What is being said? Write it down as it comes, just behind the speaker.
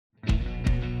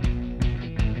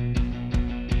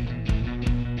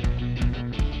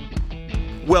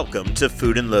Welcome to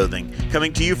Food and Loathing,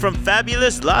 coming to you from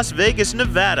fabulous Las Vegas,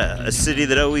 Nevada, a city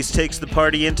that always takes the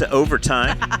party into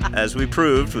overtime, as we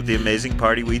proved with the amazing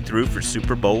party we threw for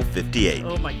Super Bowl 58.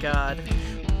 Oh my God.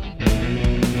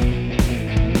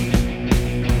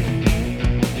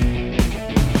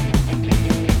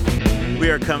 We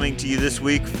are coming to you this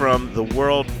week from the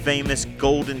world-famous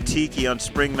Golden Tiki on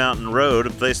Spring Mountain Road,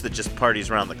 a place that just parties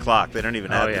around the clock. They don't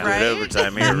even have to do it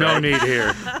overtime here, No need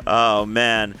here. Oh,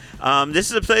 man.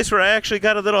 This is a place where I actually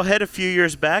got a little head a few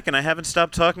years back, and I haven't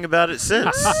stopped talking about it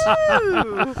since.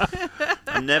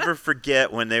 I'll never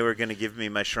forget when they were going to give me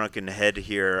my shrunken head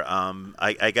here.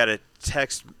 I got a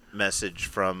text message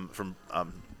from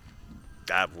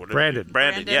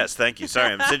Brandon, yes, thank you.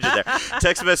 Sorry, I'm sitting there.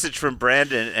 Text message from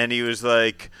Brandon, and he was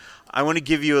like, I want to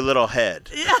give you a little head.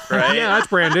 Yeah, right? Yeah, that's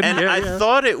Brandon. And I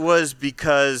thought it was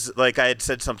because, like, I had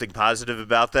said something positive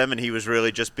about them, and he was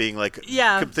really just being, like,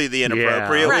 completely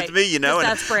inappropriate with me, you know? And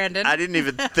that's Brandon. I didn't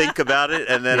even think about it,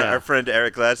 and then our friend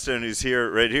Eric Gladstone, who's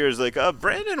right here, is like,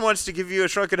 Brandon wants to give you a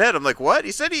shrunken head. I'm like, what?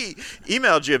 He said he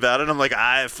emailed you about it. I'm like,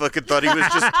 I fucking thought he was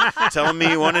just telling me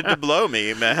he wanted to blow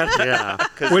me, man. Yeah,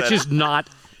 which is not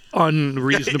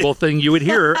unreasonable thing you would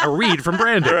hear a read from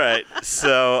Brandon. Right.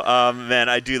 So, man,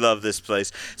 I do love this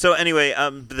place. So anyway,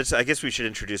 I guess we should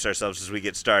introduce ourselves as we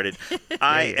get started.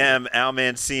 I am Al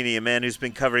Mancini, a man who's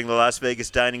been covering the Las Vegas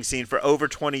dining scene for over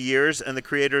 20 years and the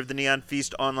creator of the Neon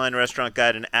Feast online restaurant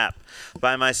guide and app.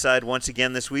 By my side once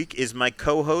again this week is my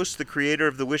co-host, the creator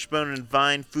of the Wishbone and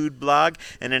Vine food blog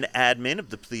and an admin of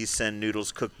the Please Send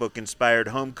Noodles cookbook-inspired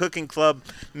home cooking club,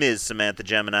 Ms. Samantha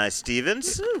Gemini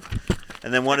Stevens.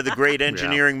 And then one of the great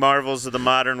engineering marvels of the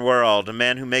modern world, a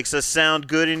man who makes us sound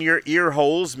good in your ear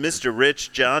holes, Mr.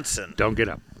 Rich Johnson. Don't get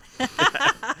up.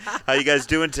 How you guys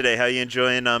doing today? How you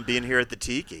enjoying being here at the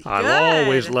Tiki? I've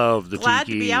always loved the Glad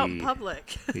Tiki. to be out in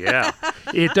public. Yeah.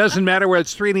 It doesn't matter whether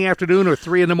it's 3 in the afternoon or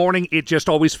 3 in the morning. It just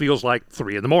always feels like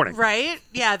 3 in the morning. Right?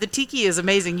 Yeah, the Tiki is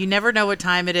amazing. You never know what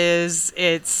time it is.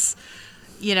 It's...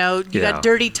 You know, you got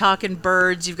dirty talking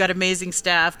birds. You've got amazing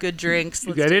staff, good drinks.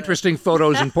 You got interesting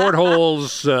photos and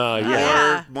portholes.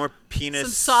 More penis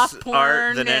some soft porn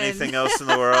art than anything else in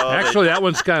the world. Actually, that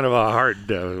one's kind of a hard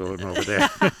one over there.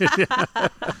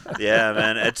 Yeah,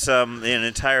 man. It's an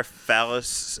entire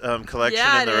phallus collection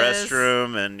in the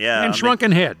restroom. And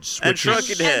shrunken heads. And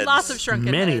shrunken heads. And lots of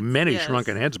shrunken heads. Many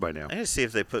shrunken heads by now. I gotta see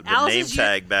if they put the name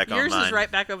tag back on mine. Yours is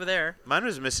right back over there. Mine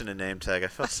was missing a name tag. I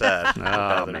felt sad.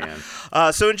 Oh,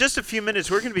 man. So in just a few minutes,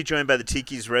 we're going to be joined by the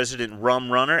Tiki's resident rum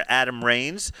runner, Adam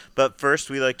Rains. But first,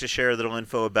 we like to share a little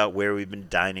info about where we've been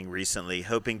dining recently,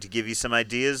 hoping to give you some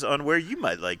ideas on where you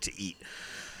might like to eat.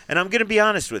 And I'm going to be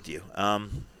honest with you.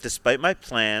 Despite my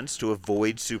plans to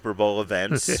avoid Super Bowl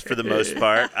events for the most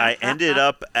part, I ended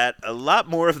up at a lot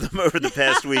more of them over the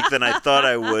past week than I thought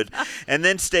I would, and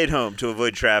then stayed home to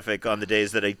avoid traffic on the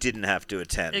days that I didn't have to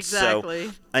attend. Exactly.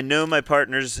 So I know my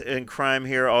partners in crime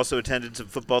here also attended some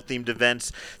football-themed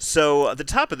events, so the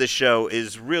top of the show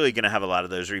is really going to have a lot of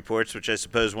those reports, which I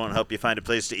suppose won't help you find a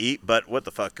place to eat, but what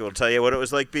the fuck will tell you what it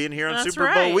was like being here on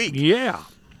Super Bowl week. Yeah.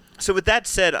 So with that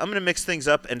said, I'm going to mix things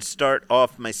up and start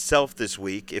off myself this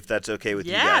week, if that's okay with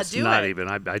you guys. Yeah, do Not it. even.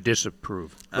 I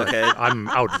disapprove. Okay. I'm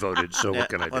outvoted, so what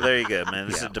can I do? Well, there you go, man.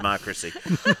 This is a democracy.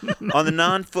 On the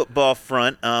non-football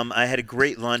front, I had a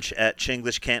great lunch at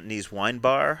Chinglish Cantonese Wine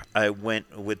Bar. I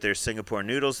went with their Singapore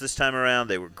noodles this time around.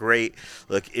 They were great.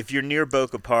 Look, if you're near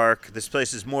Boca Park, this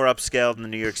place is more upscale than the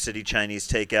New York City Chinese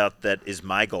takeout that is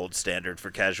my gold standard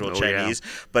for casual Chinese.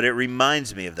 Yeah. But it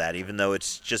reminds me of that, even though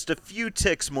it's just a few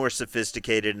ticks more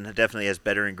sophisticated and definitely has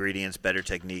better ingredients, better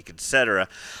technique, etc.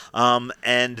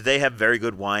 And they have very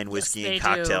good wine, whiskey, and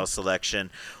cocktail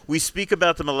selection. We speak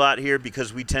about them a lot here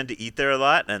because we tend to eat there a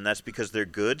lot, and that's because they're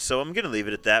good. So I'm going to leave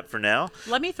it at that for now.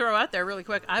 Let me throw out there really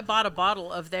quick. I bought a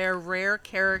bottle of their rare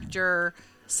character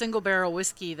single barrel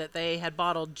whiskey that they had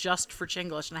bottled just for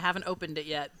Chinglish, and I haven't opened it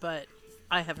yet, but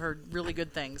I have heard really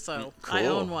good things, so cool. I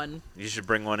own one. You should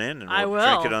bring one in, and I we'll will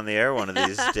drink it on the air one of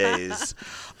these days.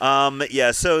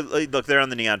 So look, they're on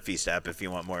the Neon Feast app if you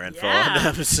want more info on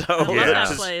them. So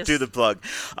just do the plug.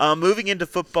 Moving into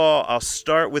football, I'll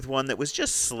start with one that was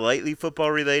just slightly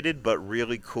football related, but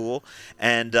really cool,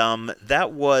 and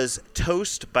that was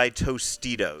Toast by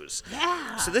Tostitos.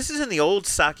 Yeah. So this is in the old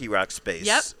Saki Rock space.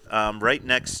 Yep. Right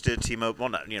next to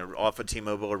T-Mobile, off of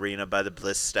T-Mobile Arena by the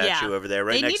Bliss statue over there.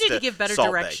 Right they next to needed to give better Salt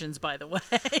directions, Bay. By the way.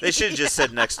 They should have just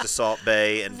said next to Salt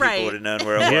Bay, and people would have known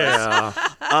where it was.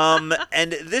 Yeah.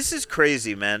 And this is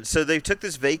crazy, man. So they took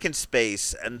this vacant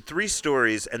space and 3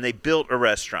 stories, and they built a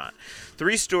restaurant.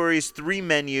 3 stories, 3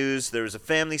 menus. There was a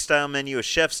family-style menu, a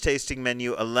chef's tasting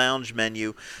menu, a lounge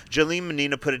menu. Jolene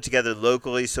Menina put it together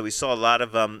locally, so we saw a lot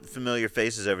of familiar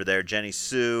faces over there. Jenny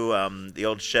Sue, the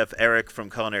old chef Eric from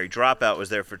Culinary Dropout was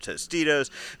there for Tostitos.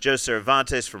 Joe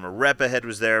Cervantes from Arepa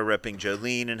was there repping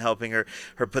Jolene and helping her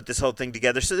put this whole thing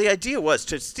together. So the idea was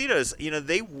Tostitos,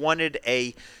 they wanted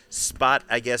a spot,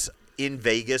 I guess, in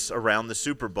Vegas around the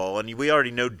Super Bowl, and we already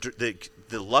know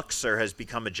the Luxor has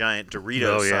become a giant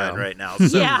Doritos sign right now.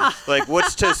 So, like,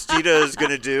 what's Tostitos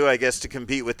going to do, I guess, to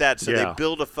compete with that? So they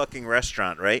build a fucking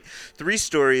restaurant, right? 3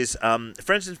 stories.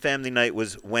 Friends and Family Night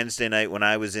was Wednesday night when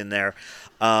I was in there.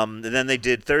 And then they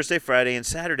did Thursday, Friday, and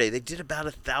Saturday. They did about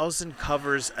 1,000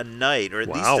 covers a night, or at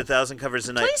least 1,000 covers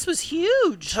a night. The place was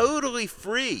huge. Totally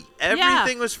free.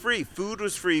 Everything was free. Food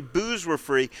was free. Booze were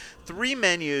free. 3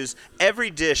 menus. Every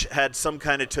dish had some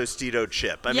kind of Tostito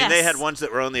chip. I mean, they had ones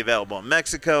that were only available in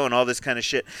Mexico and all this kind of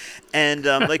shit. And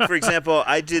like, for example,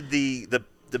 I did the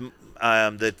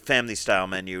family style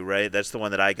menu, right? That's the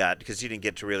one that I got because you didn't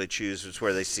get to really choose. It's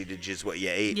where they seated you, what you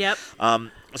ate. Yep.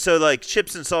 So like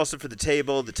chips and salsa for the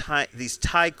table, these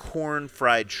Thai corn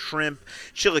fried shrimp,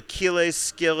 chilaquiles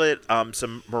skillet,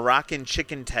 some Moroccan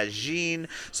chicken tagine,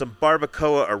 some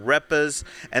barbacoa arepas,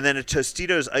 and then a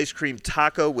Tostitos ice cream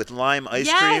taco with lime ice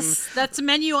cream. Yes, that's a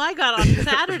menu I got on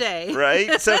Saturday.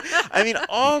 Right? So, I mean,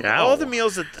 all the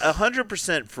meals are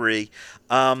 100% free.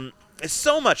 It's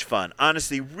so much fun.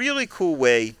 Honestly, really cool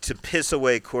way to piss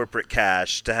away corporate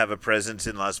cash to have a presence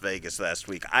in Las Vegas last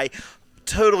week. I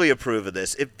totally approve of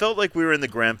this. It felt like we were in the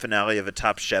grand finale of a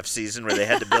Top Chef season where they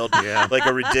had to build like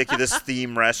a ridiculous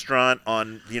theme restaurant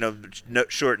on,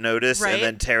 short notice and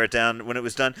then tear it down when it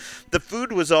was done. The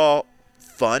food was all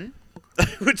fun,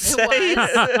 I would say.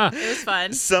 It was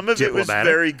fun. Some of it was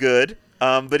very good.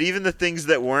 But even the things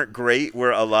that weren't great were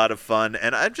a lot of fun.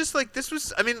 And I'm just like,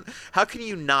 how can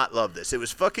you not love this? It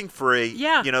was fucking free.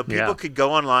 Yeah. People could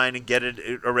go online and get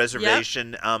a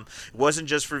reservation. Yep. It wasn't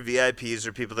just for VIPs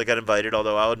or people that got invited,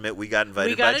 although I'll admit we got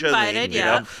invited by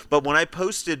Jolene. But when I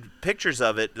posted pictures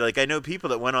of it, like I know people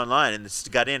that went online and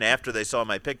got in after they saw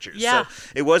my pictures. Yeah.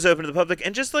 So it was open to the public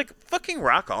and just like fucking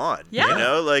rock on.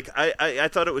 Yeah. Like I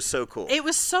thought it was so cool. It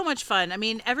was so much fun. I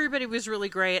mean, everybody was really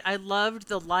great. I loved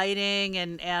the lighting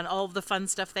and all of the fun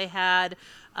stuff they had.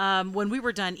 When we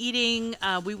were done eating,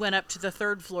 we went up to the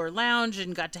 3rd floor lounge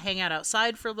and got to hang out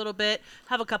outside for a little bit,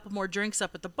 have a couple more drinks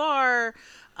up at the bar.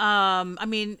 And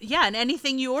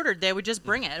anything you ordered, they would just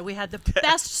bring it. We had the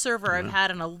best server I've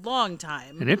had in a long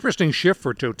time. An interesting shift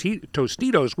for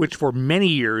Tostitos, which for many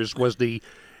years was the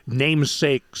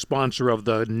namesake sponsor of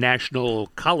the National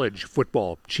College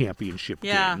Football Championship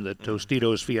game, the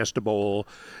Tostitos Fiesta Bowl.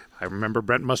 I remember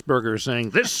Brent Musburger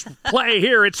saying, "This play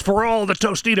here, it's for all the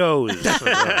Tostitos."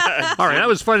 All right, that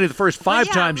was funny the first 5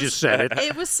 times you said it.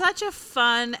 It was such a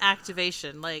fun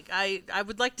activation. Like, I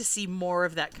would like to see more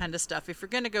of that kind of stuff. If you're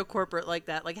going to go corporate like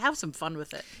that, like, have some fun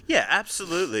with it. Yeah,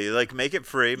 absolutely. Like, make it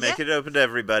free, make it open to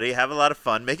everybody, have a lot of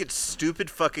fun, make it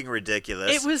stupid fucking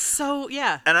ridiculous. It was so,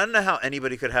 And I don't know how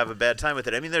anybody could have a bad time with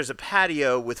it. I mean, there's a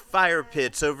patio with fire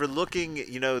pits overlooking,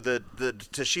 the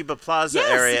Toshiba Plaza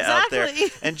area out there.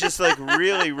 And just like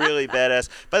really, really badass.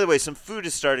 By the way, some food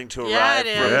is starting to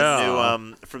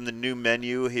arrive from the new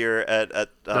menu here at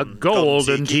the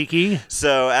Golden Tiki.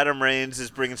 So Adam Raines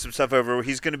is bringing some stuff over.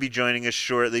 He's going to be joining us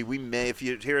shortly. We may, if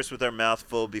you hear us with our mouth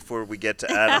full before we get to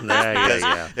Adam,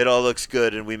 because it all looks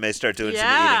good and we may start doing some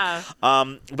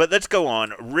eating. But let's go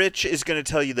on. Rich is going to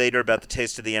tell you later about the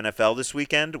taste of the NFL this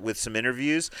weekend with some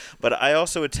interviews. But I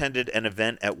also attended an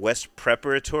event at West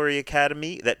Preparatory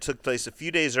Academy that took place a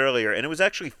few days earlier, and it was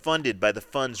actually funded by the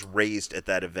funds raised at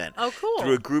that event. Oh, cool.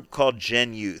 Through a group called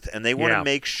Gen Youth. And they want to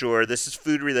make sure, this is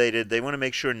food related, they want to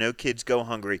make sure no kids go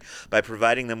hungry by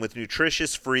providing them with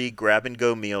nutritious, free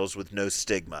grab-and-go meals with no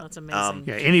stigma. That's amazing.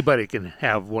 Anybody can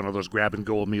have one of those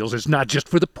grab-and-go meals. It's not just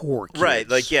for the poor kids. Right,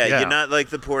 you're not like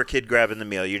the poor kid grabbing the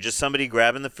meal. You're just somebody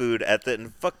grabbing the food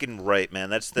and fucking right, man.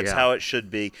 That's how it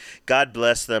should be. God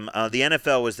bless them. The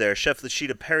NFL was there. Chef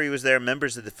Lashita Perry was there.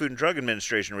 Members of the Food and Drug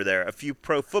Administration were there. A few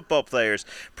pro football players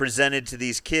presented to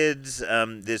these kids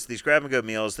these grab-and-go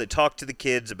meals. They talked to the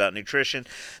kids about nutrition.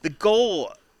 The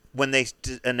goal when they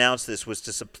announced this was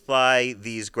to supply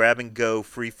these grab-and-go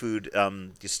free food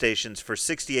stations for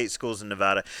 68 schools in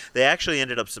Nevada. They actually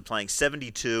ended up supplying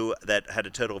 72 that had a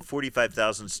total of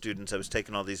 45,000 students. I was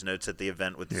taking all these notes at the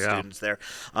event with the students there.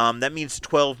 That means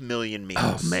 12 million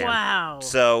meals. Oh, man. Wow.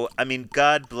 So, I mean,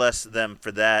 God bless them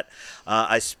for that.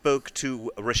 I spoke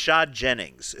to Rashad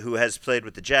Jennings, who has played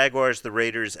with the Jaguars, the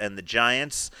Raiders, and the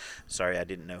Giants. Sorry, I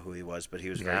didn't know who he was, but he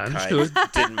was very kind.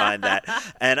 Didn't mind that.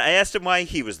 And I asked him why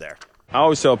he was there. I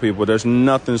always tell people there's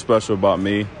nothing special about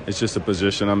me. It's just a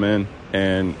position I'm in.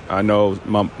 And I know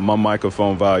my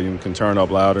microphone volume can turn up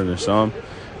louder than some.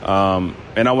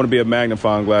 And I want to be a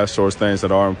magnifying glass towards things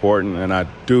that are important. And I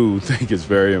do think it's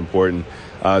very important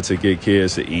to get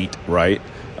kids to eat right.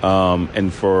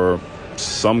 And for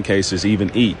some cases,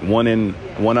 even eat.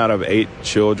 One out of 8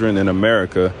 children in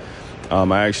America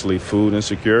are actually food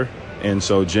insecure. And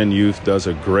so Gen Youth does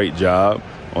a great job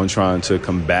on trying to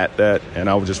combat that, and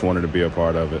I just wanted to be a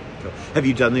part of it. Have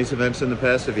you done these events in the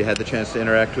past? Have you had the chance to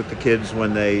interact with the kids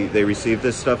when they receive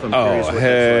this stuff? I'm curious what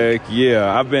that's like.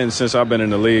 Yeah. Since I've been in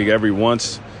the league,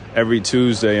 every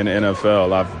Tuesday in the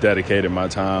NFL, I've dedicated my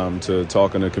time to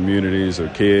talking to communities or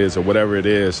kids or whatever it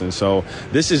is. And so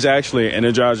this is actually an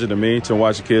energizer to me to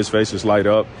watch the kids' faces light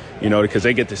up, because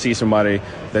they get to see somebody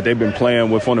that they've been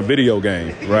playing with on a video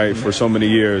game, right, for so many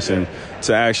years. And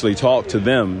to actually talk to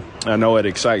them, I know it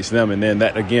excites them. And then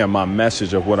that, again, my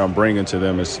message of what I'm bringing to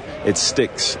them it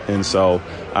sticks. And so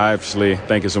I actually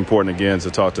think it's important, again,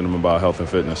 to talk to them about health and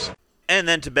fitness. And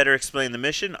then to better explain the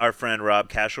mission, our friend Rob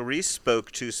Cashel-Reese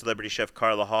spoke to celebrity chef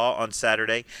Carla Hall on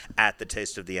Saturday at the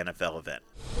Taste of the NFL event.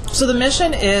 So the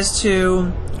mission is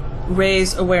to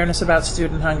raise awareness about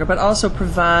student hunger, but also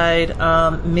provide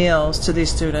meals to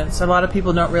these students. A lot of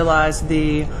people don't realize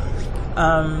the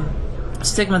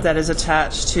stigma that is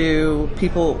attached to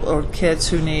people or kids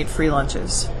who need free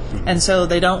lunches. And so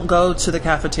they don't go to the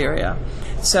cafeteria.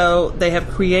 So they have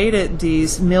created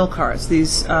these meal carts,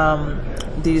 these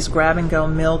grab-and-go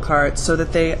meal carts, so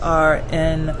that they are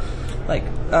in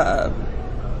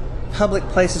public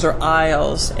places or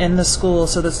aisles in the school,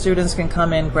 so that students can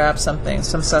come in, grab something,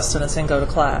 some sustenance, and go to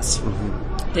class.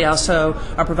 They also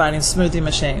are providing smoothie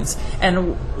machines.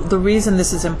 And the reason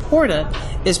this is important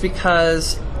is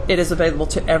because it is available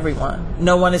to everyone.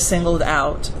 No one is singled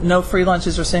out. No free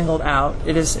lunches are singled out.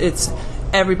 It's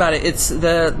everybody. It's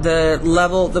the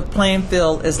level, the playing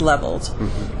field is leveled.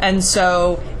 And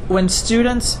so when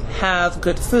students have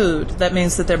good food, that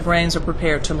means that their brains are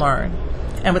prepared to learn.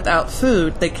 And without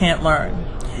food, they can't learn.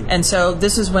 And so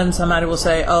this is when somebody will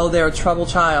say, oh, they're a troubled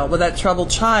child. Well, that troubled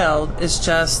child is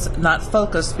just not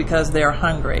focused because they're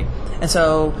hungry. And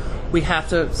so we have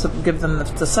to give them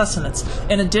the sustenance.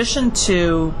 In addition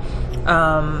to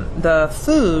the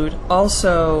food,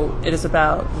 also it is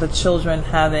about the children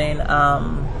having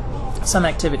some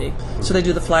activity. So they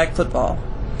do the flag football.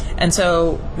 And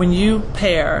so when you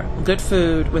pair good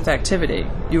food with activity,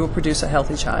 you will produce a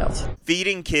healthy child.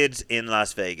 Feeding kids in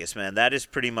Las Vegas, man, that is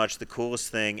pretty much the coolest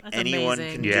thing anyone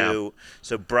can do.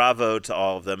 So bravo to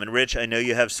all of them. And Rich, I know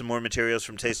you have some more materials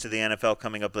from Taste of the NFL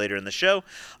coming up later in the show,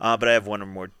 but I have one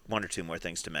or two more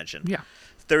things to mention. Yeah.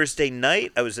 Thursday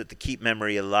night, I was at the Keep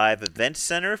Memory Alive Event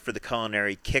Center for the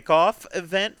culinary kickoff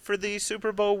event for the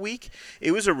Super Bowl week.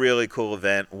 It was a really cool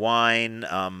event. Wine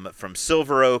from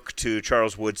Silver Oak to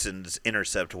Charles Woodson's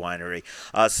Intercept Winery.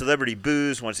 Celebrity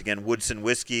booze, once again, Woodson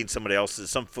whiskey, and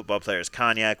some football players'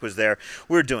 cognac was there.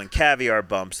 We were doing caviar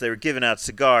bumps. They were giving out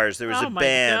cigars. There was a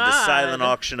band, a silent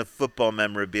auction of football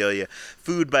memorabilia.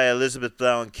 Food by Elizabeth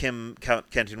Bell and Kim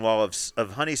Kenton-Wall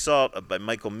of Honey Salt, by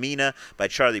Michael Mina, by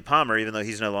Charlie Palmer, even though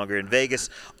he's no longer in Vegas.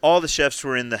 All the chefs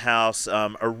were in the house.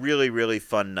 A really, really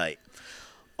fun night.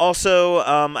 Also,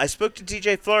 I spoke to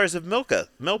DJ Flores of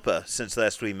Milpa since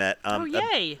last we met.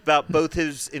 About both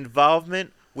his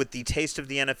involvement with the Taste of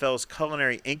the NFL's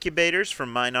culinary incubators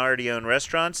from minority-owned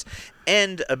restaurants,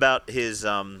 and about his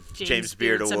James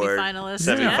Beard Award semifinalist.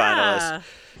 Yeah.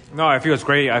 No, I feel it's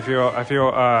great. I feel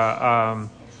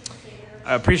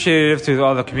appreciative to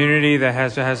all the community that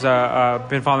has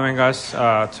been following us,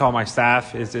 to all my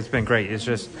staff. It's been great.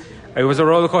 It was a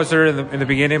roller coaster in the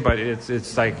beginning, but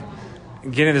it's like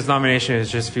getting this nomination. It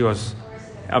just feels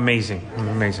amazing.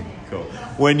 Cool.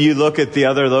 When you look at the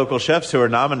other local chefs who are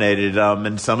nominated,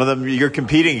 and some of them you're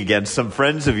competing against, some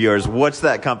friends of yours, what's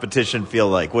that competition feel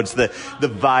like? What's the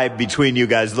vibe between you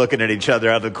guys looking at each other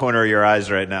out of the corner of your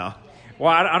eyes right now?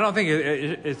 Well, I don't think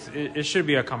it should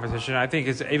be a competition. I think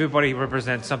everybody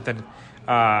represents something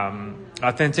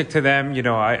authentic to them. You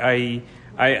know,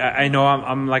 I know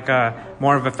I'm like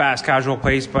more of a fast casual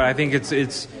place, but I think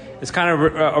it's kind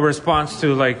of a response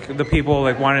to like the people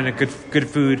like wanting a good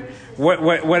food,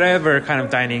 whatever kind of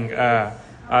dining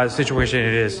situation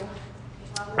it is.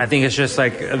 I think it's just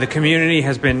like the community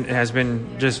has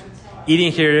been just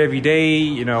eating here every day.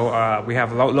 You know, we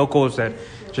have locals that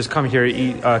just come here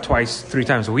eat twice, 3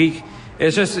 times a week.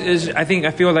 I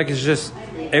feel like it's just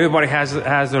everybody has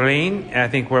their lane, and I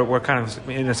think we're kind of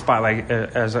in the spotlight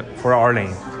for our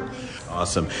lane.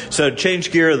 Awesome. So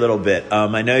change gear a little bit.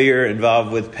 I know you're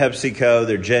involved with PepsiCo,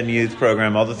 their Gen Youth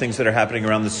program, all the things that are happening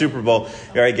around the Super Bowl.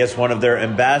 You're, I guess, one of their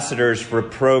ambassadors for a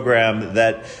program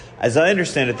that, as I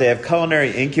understand it, they have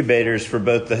culinary incubators for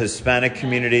both the Hispanic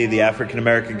community, the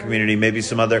African-American community, maybe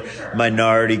some other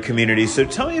minority communities. So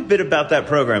tell me a bit about that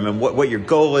program and what your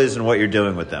goal is and what you're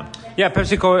doing with them. Yeah,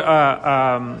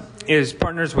 PepsiCo is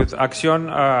partners with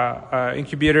Acción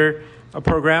Incubator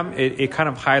program. It kind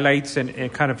of highlights and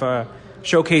it kind of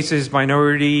showcases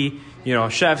minority,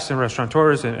 chefs and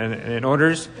restaurateurs and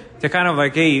owners to kind of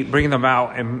like, hey, bring them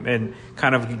out and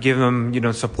kind of give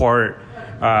them, support,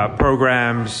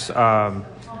 programs.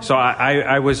 So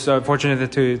I was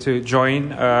fortunate to join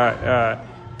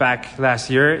back last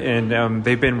year, and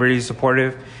they've been really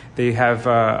supportive. They have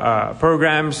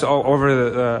programs all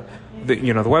over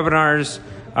the webinars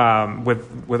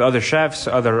with other chefs,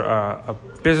 other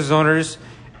business owners,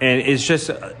 and it's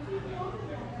just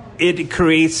it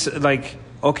creates like,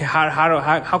 okay,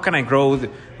 how can I grow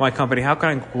my company? How can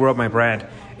I grow my brand?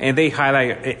 And they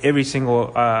highlight every single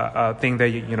thing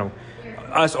that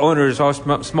us owners, all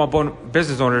small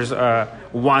business owners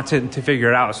want to figure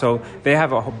it out. So they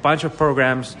have a bunch of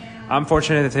programs. I'm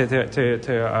fortunate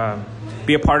to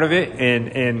be a part of it,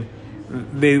 and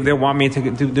they want me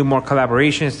to do more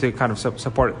collaborations to kind of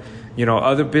support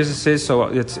other businesses. So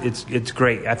it's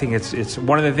great. I think it's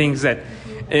one of the things that,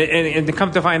 and to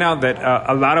come to find out that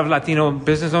a lot of Latino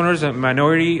business owners and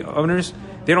minority owners,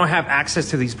 they don't have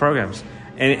access to these programs,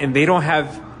 and they don't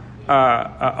have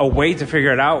a way to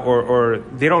figure it out, or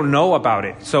they don't know about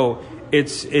it. So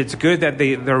it's good that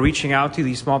they're reaching out to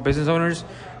these small business owners,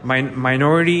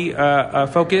 minority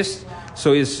focused.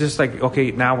 So it's just like,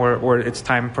 okay, now it's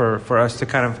time for us to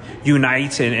kind of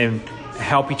unite and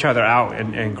help each other out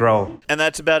and grow. And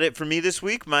that's about it for me this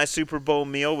week. My Super Bowl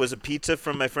meal was a pizza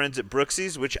from my friends at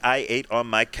Brooksie's, which I ate on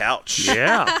my couch.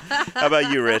 Yeah. How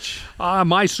about you, Rich?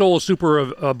 My sole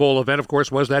Super Bowl event, of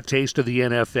course, was that taste of the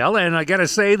NFL. And I got to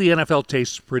say, the NFL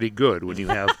tastes pretty good when you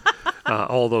have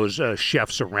all those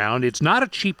chefs around. It's not a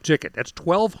cheap ticket. That's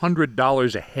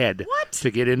 $1,200 a head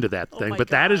to get into that thing. But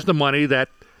that is the money that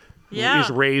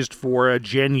is raised for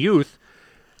Gen Youth.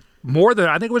 More than,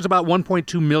 I think it was about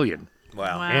 $1.2 million.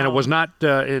 Wow. And it was not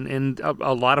in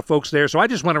a lot of folks there. So I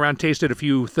just went around, tasted a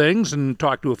few things, and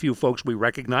talked to a few folks we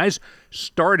recognize,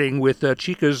 starting with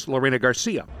Chica's Lorena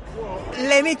Garcia.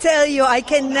 Let me tell you, I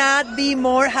cannot be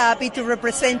more happy to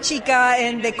represent Chica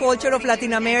and the culture of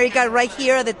Latin America right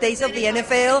here at the Taste of the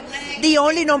NFL, the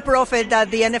only nonprofit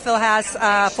that the NFL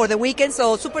has for the weekend.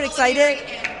 So super excited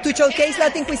to showcase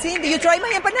Latin cuisine. Did you try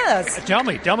my empanadas? Tell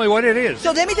me what it is.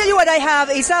 So let me tell you what I have.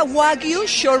 It's a Wagyu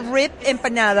short rib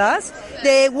empanadas.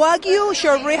 The Wagyu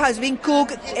short rib has been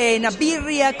cooked in a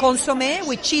birria consomme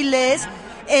with chiles,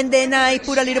 and then I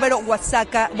put a little bit of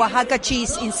Oaxaca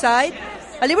cheese inside.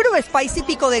 A little bit of spicy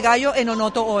pico de gallo and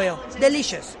onoto oil.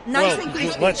 Delicious. Nice and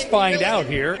crispy. Let's find out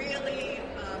here.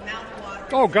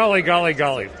 Oh, golly.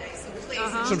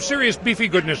 Some serious beefy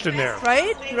goodness in there.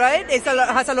 Right? It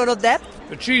has a lot of depth.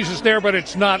 The cheese is there, but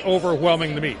it's not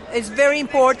overwhelming the meat. It's very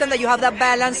important that you have that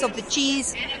balance of the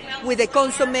cheese with the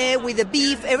consomme, with the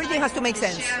beef. Everything has to make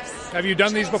sense. Have you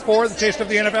done these before, the Taste of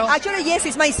the NFL? Actually, yes.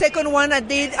 It's my second one. I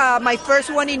did my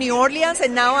first one in New Orleans,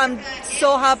 and now I'm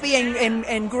so happy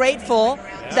and grateful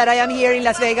that I am here in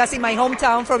Las Vegas, in my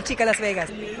hometown from Chica, Las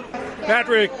Vegas.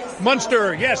 Patrick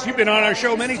Munster, yes, you've been on our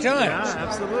show many times. Yeah,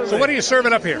 absolutely. So what are you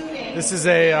serving up here? This is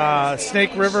a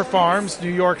Snake River Farms New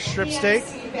York strip steak,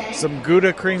 some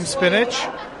Gouda cream spinach,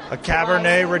 a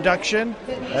Cabernet reduction,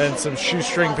 and some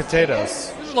shoestring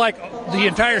potatoes. This is like the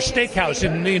entire steakhouse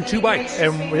in 2 bites.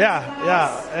 And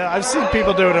yeah, I've seen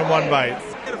people do it in 1 bite.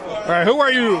 All right, who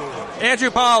are you?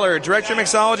 Andrew Pollard, Director of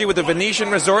Mixology with the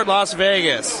Venetian Resort Las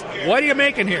Vegas. What are you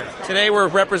making here? Today we're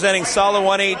representing Sala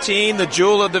 118, the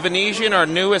jewel of the Venetian, our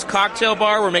newest cocktail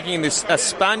bar. We're making this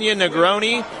España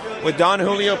Negroni with Don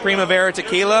Julio Primavera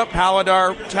Tequila,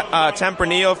 Paladar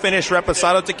Tempranillo finished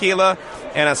Reposado Tequila,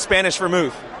 and a Spanish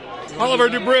Vermouth. Oliver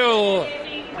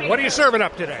Dubril, what are you serving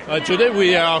up today? Today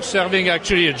we are serving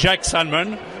actually a Jack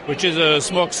Salmon, which is a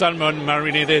smoked salmon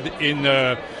marinated in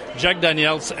Jack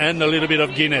Daniels and a little bit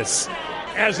of Guinness.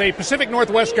 As a Pacific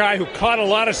Northwest guy who caught a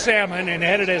lot of salmon and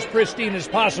had it as pristine as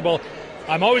possible,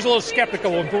 I'm always a little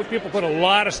skeptical when people put a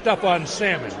lot of stuff on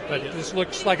salmon, but this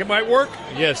looks like it might work.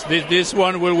 Yes, this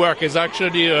one will work. It's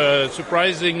actually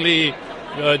surprisingly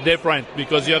different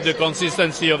because you have the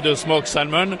consistency of the smoked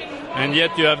salmon and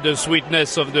yet you have the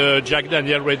sweetness of the Jack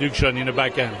Daniel reduction in the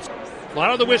back end. A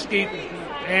lot of the whiskey,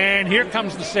 and here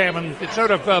comes the salmon. It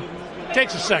sort of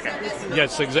takes a second.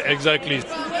 Yes, exactly.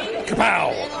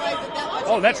 Kapow!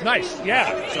 Oh, that's nice.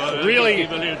 Yeah. So really,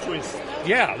 give a little twist.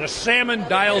 yeah, the salmon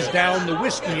dials down the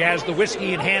whiskey as the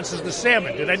whiskey enhances the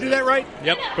salmon. Did I do that right?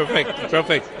 Yep,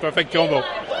 perfect combo.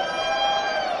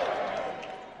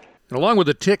 And along with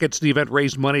the tickets, the event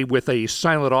raised money with a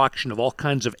silent auction of all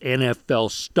kinds of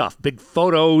NFL stuff. Big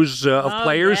photos of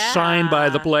players signed by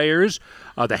the players.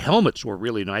 The helmets were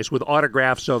really nice with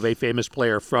autographs of a famous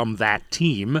player from that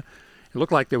team. It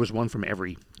looked like there was one from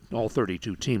all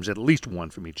 32 teams, at least one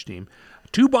from each team.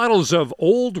 2 bottles of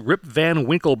old Rip Van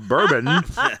Winkle bourbon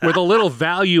with a little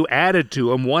value added to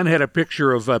them. One had a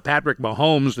picture of Patrick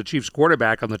Mahomes, the Chiefs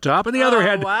quarterback, on the top, and the other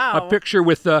had a picture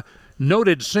with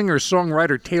noted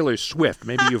singer-songwriter Taylor Swift.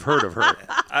 Maybe you've heard of her.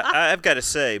 I've got to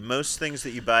say, most things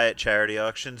that you buy at charity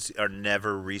auctions are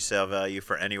never resale value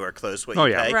for anywhere close what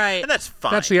you pay. Right. And that's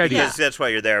fine. That's the idea. Because that's why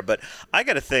you're there. But I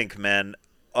got to think, man,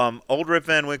 old Rip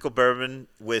Van Winkle bourbon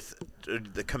with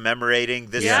the commemorating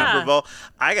this Super Bowl,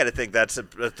 I got to think that's a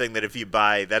thing that if you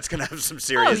buy, that's going to have some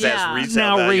serious ass resale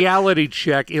Now, value. reality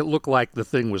check, it looked like the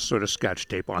thing was sort of Scotch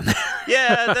tape on there.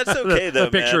 Yeah, that's okay, though,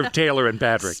 The picture man. of Taylor and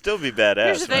Patrick. Still be badass.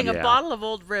 Here's the thing: man. a bottle of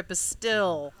Old Rip is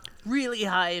still really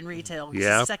high in retail. 'Cause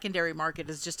the secondary market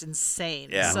is just insane.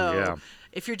 Yeah. So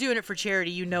if you're doing it for charity,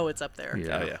 you know it's up there.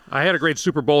 Yeah. I had a great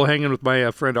Super Bowl hanging with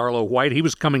my friend Arlo White. He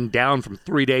was coming down from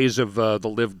 3 days of the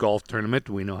Live Golf Tournament.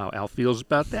 We know how Al feels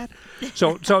about that.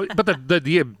 But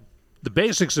the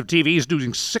basics of TV is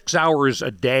doing 6 hours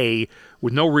a day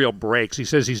with no real breaks. He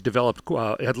says he's developed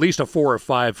at least a 4 or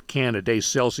 5 can a day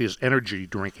Celsius energy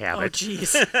drink habit. Oh,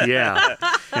 jeez. Yeah.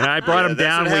 And I brought him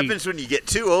down. That's what happens when you get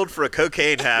too old for a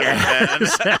cocaine habit,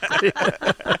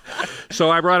 man. So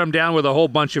I brought him down with a whole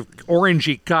bunch of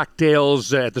orangey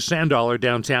cocktails at the Sand Dollar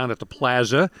downtown at the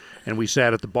Plaza, and we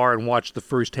sat at the bar and watched the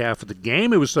first half of the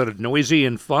game. It was sort of noisy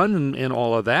and fun and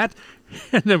all of that.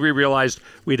 And then we realized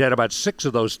we'd had about 6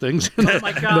 of those things. Oh,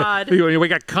 my God. We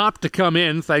got comp to come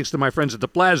in, thanks to my friends at the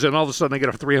Plaza, and all of a sudden I get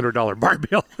a $300 bar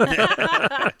bill.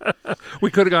 We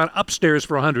could have gone upstairs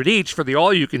for $100 each for the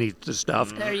all-you-can-eat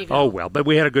stuff. There you go. Oh, well, but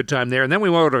we had a good time there. And then we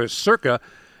went over to Circa,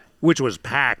 which was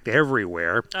packed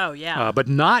everywhere. Oh, yeah. But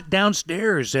not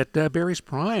downstairs at Barry's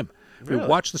Prime. Really? We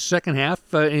watched the second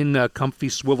half in comfy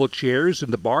swivel chairs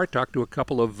in the bar, talked to a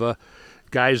couple of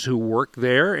guys who work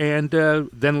there, and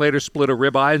then later split a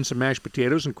ribeye and some mashed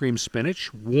potatoes and cream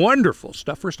spinach. Wonderful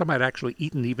stuff. First time I'd actually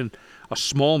eaten even a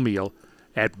small meal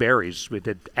at Barry's. We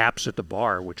did apps at the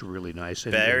bar, which were really nice.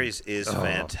 Barry's is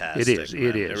fantastic. It is. Man.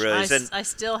 It is. It really is. I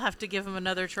still have to give him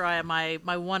another try. My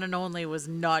one and only was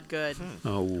not good.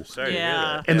 Oh, Sorry to hear Yeah.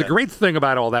 that. and the great thing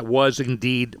about all that was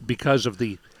indeed because of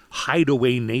the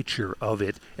hideaway nature of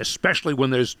it, especially when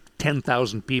there's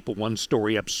 10,000 people one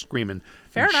story up screaming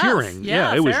Fair and enough. cheering.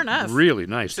 Yeah, it was fair enough. really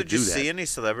nice So to did do you that. see any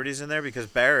celebrities in there? Because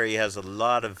Barry has a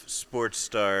lot of sports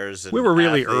stars. And We were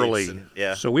really athletes early,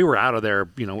 and- so we were out of there,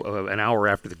 an hour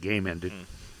after the game ended,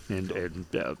 and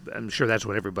I'm sure that's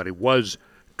when everybody was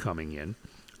coming in.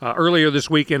 Earlier this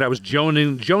weekend, I was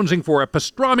jonesing for a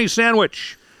pastrami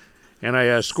sandwich, and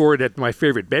I scored at my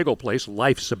favorite bagel place,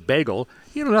 Life's a Bagel.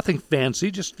 Nothing fancy,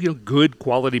 just good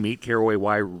quality meat, caraway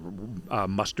wire,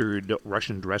 mustard,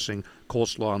 Russian dressing,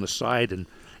 coleslaw on the side, and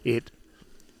it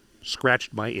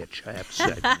scratched my itch, I have to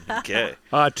say. Okay.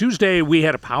 Tuesday, we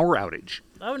had a power outage.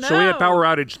 Oh, no. So we had power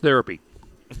outage therapy.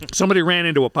 Somebody ran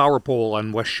into a power pole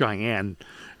on West Cheyenne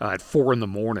at 4 in the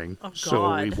morning. Oh,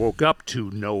 so we God. woke up to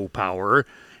no power.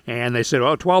 And they said,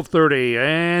 12:30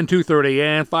 and 2:30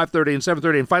 and 5:30 and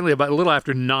 7:30. And finally, about a little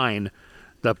after 9,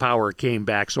 the power came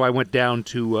back. So I went down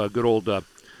to good old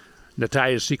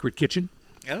Natalia's Secret Kitchen.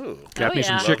 Oh. Got me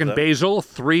some yeah. chicken Love that. basil,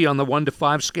 3 on the 1 to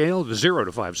 5 scale, the 0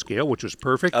 to 5 scale, which was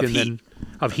perfect. Of and heat. Then,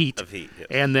 of heat. Of heat, yes.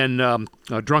 And then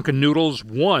drunken noodles,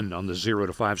 1 on the 0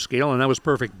 to 5 scale, and that was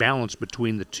perfect balance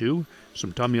between the two.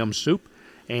 Some tom yum soup.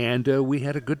 And we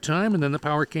had a good time, and then the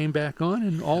power came back on,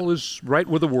 and all is right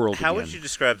with the world How again. would you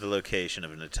describe the location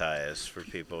of Natalia's for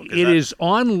people? 'Cause It is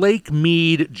on Lake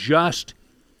Mead, just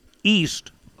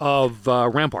east of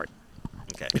Rampart.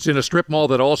 Okay. It's in a strip mall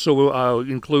that also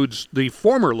includes the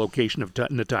former location of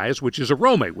Natalia's, which is a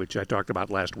Rome, which I talked about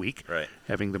last week, Right.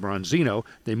 having the Bronzino.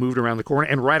 They moved around the corner,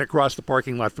 and right across the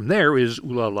parking lot from there is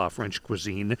Ooh La La French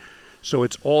Cuisine. So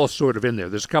it's all sort of in there.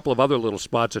 There's a couple of other little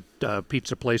spots at a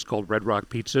pizza place called Red Rock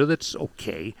Pizza that's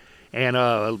okay. And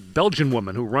a Belgian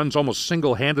woman who runs almost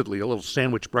single-handedly a little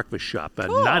sandwich breakfast shop,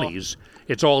 Nani's.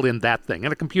 It's all in that thing.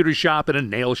 And a computer shop and a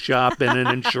nail shop and an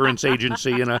insurance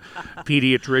agency and a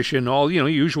pediatrician, all,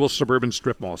 usual suburban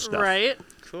strip mall stuff. Right.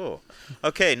 Cool.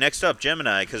 Okay, next up,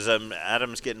 Gemini, because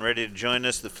Adam's getting ready to join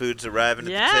us. The food's arriving at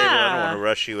the Yeah. table. I don't want to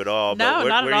rush you at all, No, but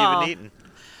not where at are you all. even eating?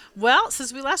 Well,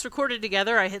 since we last recorded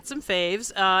together, I hit some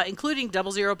faves, including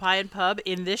Double Zero Pie and Pub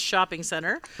in this shopping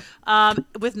center,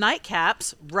 with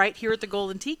nightcaps right here at the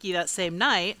Golden Tiki that same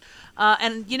night.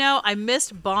 And, I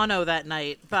missed Bono that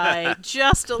night by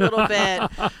just a little bit.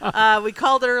 We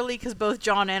called early because both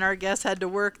John and our guests had to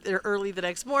work there early the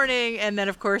next morning. And then,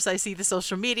 of course, I see the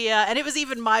social media. And it was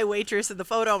even my waitress in the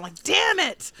photo. I'm like, damn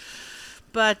it.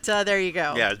 But there you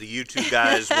go. Yeah, the U2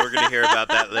 guys, we're going to hear about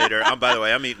that later. By the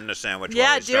way, I'm eating a sandwich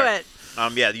while we start. it.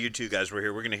 Yeah, the U2 guys were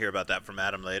here. We're going to hear about that from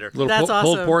Adam later. That's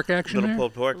awesome. Pulled pork action Little there?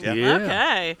 pulled pork, yeah.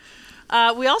 Okay.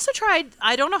 We also tried,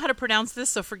 I don't know how to pronounce this,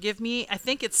 so forgive me. I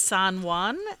think it's San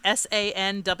Juan,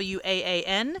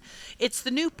 Sanwaan. It's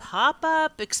the new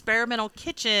pop-up experimental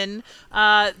kitchen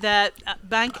that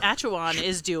Bank Achawan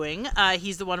is doing.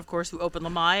 He's the one, of course, who opened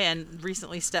Lamai and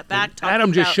recently stepped back.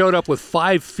 Adam just showed up with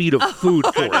 5 feet of food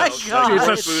for us. God.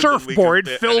 It's a surfboard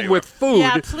filled with food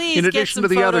Yeah, please in get addition some to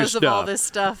the other photos stuff. of all this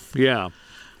stuff. Yeah.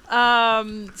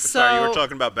 Sorry, you were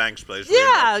talking about Bank's place.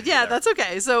 Yeah, that's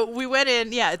okay. So we went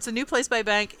in. Yeah, it's a new place by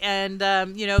Bank, and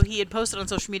he had posted on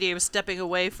social media he was stepping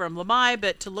away from Lamai,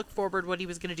 but to look forward what he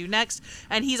was going to do next,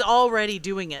 and he's already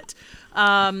doing it.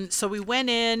 So we went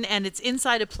in, and it's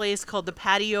inside a place called the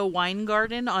Patio Wine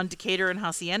Garden on Decatur and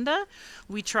Hacienda.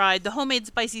 We tried the homemade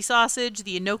spicy sausage,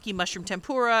 the enoki mushroom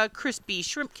tempura, crispy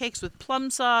shrimp cakes with plum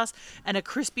sauce, and a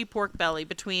crispy pork belly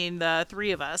between the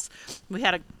three of us. We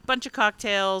had a bunch of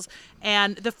cocktails,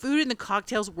 and the food and the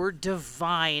cocktails were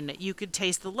divine. You could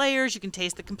taste the layers, you can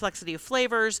taste the complexity of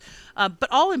flavors, but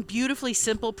all in beautifully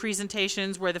simple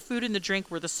presentations where the food and the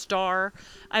drink were the star.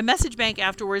 I messaged Bank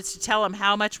afterwards to tell him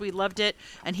how much we loved it,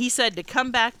 and he said to come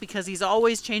back because he's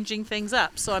always changing things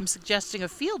up. So I'm suggesting a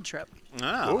field trip.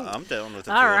 Oh, I'm down with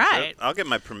it. All right. I'll get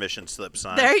my permission slip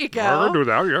signed. There you go. I'll do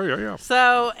that. Yeah.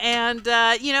 So, and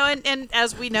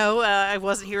as we know, I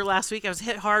wasn't here last week. I was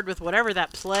hit hard with whatever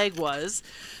that plague was.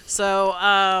 So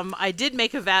I did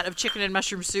make a vat of chicken and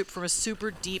mushroom soup from a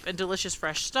super deep and delicious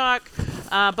fresh stock.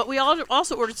 But we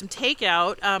also ordered some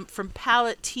takeout from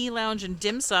Palette Tea Lounge and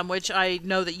Dim Sum, which I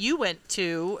know that you went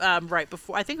to right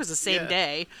before. I think it was the same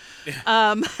day.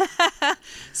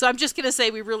 So I'm just going to say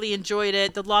we really enjoyed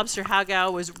it. The lobster hagao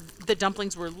the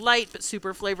dumplings were light but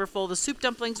super flavorful. The soup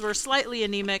dumplings were slightly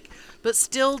anemic but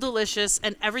still delicious,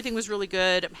 and everything was really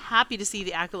good. I'm happy to see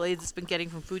the accolades it's been getting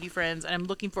from foodie friends, and I'm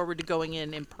looking forward to going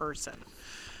in person.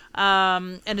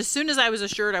 And as soon as I was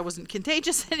assured I wasn't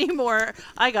contagious anymore,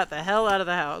 I got the hell out of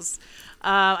the house.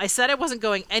 I said I wasn't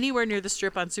going anywhere near the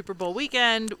Strip on Super Bowl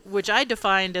weekend, which I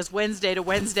defined as Wednesday to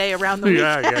Wednesday around the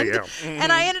weekend. Yeah.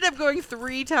 And I ended up going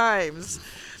 3 times.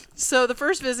 So the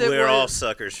first visit We're was... all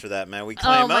suckers for that, man. We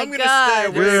claim, my I'm going to God, stay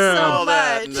away there's from so all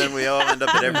that. much. And then we all end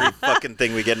up at every fucking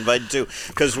thing we get invited to.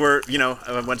 Because we're,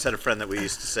 I once had a friend that we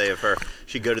used to say of her,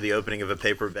 she'd go to the opening of a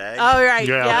paper bag. Oh, right.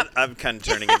 Yeah. Yep. I'm kind of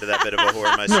turning into that bit of a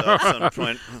whore myself at some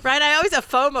point. Right. I always have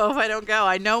FOMO if I don't go.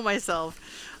 I know myself.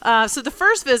 So the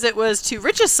first visit was to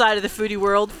richest side of the foodie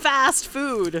world, fast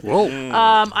food. Whoa.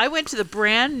 I went to the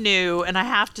brand new, and I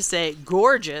have to say,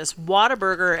 gorgeous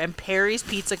Whataburger and Perry's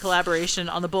Pizza collaboration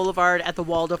on the Boulevard at the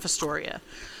Waldorf Astoria.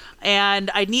 And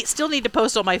I still need to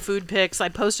post all my food pics. I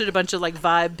posted a bunch of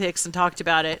vibe pics and talked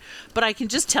about it. But I can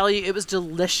just tell you it was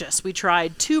delicious. We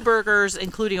tried 2 burgers,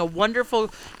 including a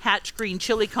wonderful Hatch green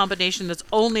chili combination that's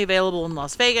only available in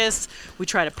Las Vegas. We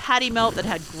tried a patty melt that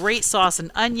had great sauce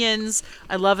and onions.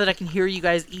 I love that I can hear you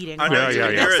guys eating. I know you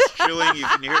can hear us chewing. You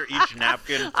can hear each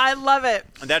napkin. I love it.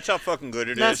 And that's how fucking good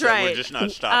it That's is. right. That we're just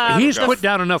not stopping. He's put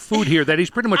down enough food here that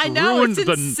he's pretty much I know, ruined it's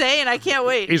insane. I can't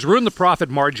wait. He's ruined the profit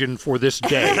margin for this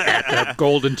day at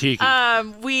Golden Tiki.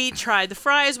 We tried the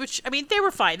fries, which, they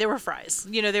were fine. They were fries.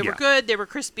 They were good. They were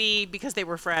crispy because they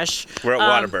were fresh. We're at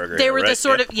Whataburger. They were right? the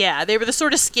sort of, they were the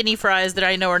sort of skinny fries that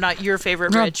I know are not your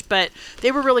favorite, Rich, but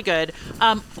they were really good.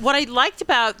 What I liked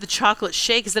about the chocolate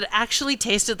shake is that it actually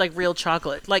tasted like real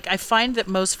chocolate. I find that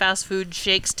most fast food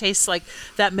shakes taste like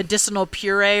that medicinal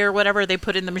puree or whatever they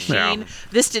put in the machine. Yeah.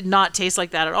 This did not taste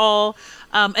like that at all.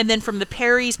 And then from the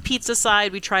Perry's pizza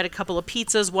side, we tried a couple of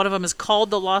pizzas. One of them is called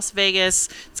the Las Vegas.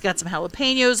 It's got some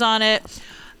jalapenos on it.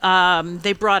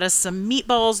 They brought us some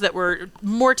meatballs that were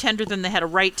more tender than they had a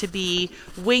right to be.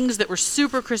 Wings that were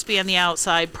super crispy on the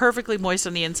outside, perfectly moist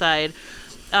on the inside.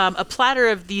 A platter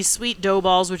of these sweet dough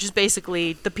balls, which is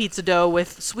basically the pizza dough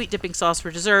with sweet dipping sauce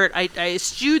for dessert. I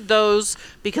eschewed those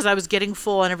because I was getting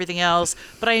full on everything else,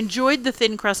 but I enjoyed the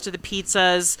thin crust of the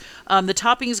pizzas. The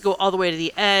toppings go all the way to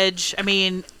the edge.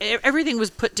 Everything was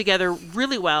put together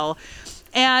really well.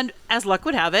 And as luck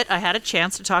would have it, I had a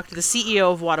chance to talk to the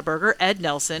CEO of Whataburger, Ed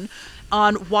Nelson.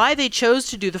 on why they chose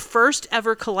to do the first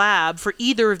ever collab for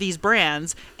either of these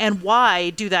brands and why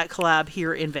do that collab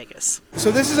here in Vegas.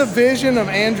 So this is a vision of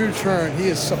Andrew Churn. He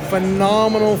is a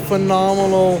phenomenal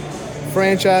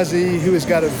franchisee who has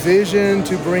got a vision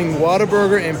to bring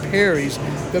Whataburger and Perry's,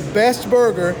 the best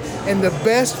burger and the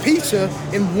best pizza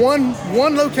in one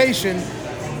location,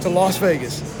 to Las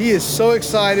Vegas. He is so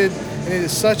excited, and it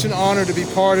is such an honor to be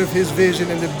part of his vision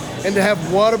and to have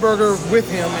Whataburger with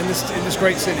him in this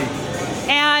great city.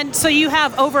 And so you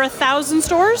have over 1,000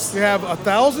 stores? We have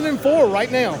 1,004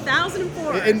 right now.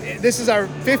 1,004. And this is our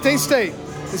 15th state.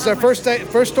 This is our first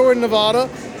store in Nevada.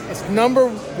 It's number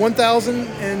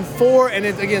 1,004, and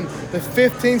it's, again, the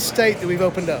 15th state that we've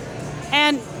opened up.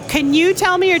 And can you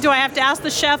tell me, or do I have to ask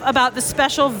the chef about the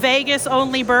special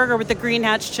Vegas-only burger with the green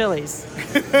hatch chilies?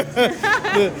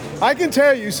 I can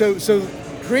tell you, so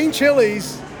green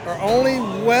chilies are only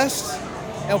west,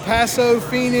 El Paso,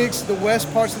 Phoenix, the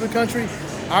west parts of the country.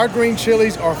 Our green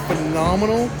chilies are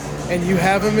phenomenal, and you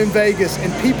have them in Vegas,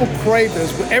 and people crave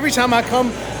those. Every time I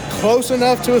come close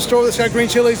enough to a store that's got green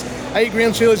chilies, I eat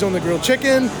green chilies on the grilled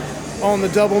chicken, on the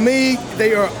double meat.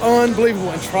 They are unbelievable.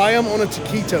 And try them on a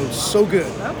taquito. So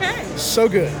good. Okay. So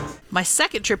good. My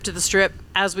second trip to the Strip,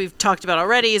 as we've talked about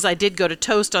already, is I did go to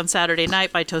Toast on Saturday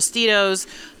night by Tostitos.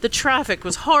 The traffic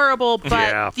was horrible,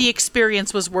 but the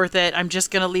experience was worth it. I'm just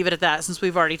going to leave it at that since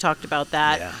we've already talked about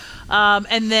that. Yeah.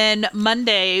 And then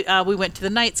Monday, we went to the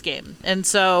Knights game. And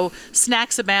so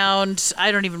snacks abound.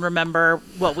 I don't even remember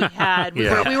what we had.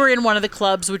 We were in one of the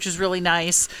clubs, which was really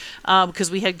nice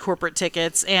because we had corporate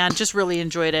tickets and just really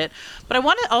enjoyed it. But I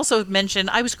want to also mention,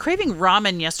 I was craving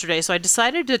ramen yesterday, so I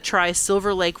decided to try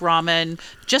Silver Lake Ramen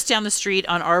just down the street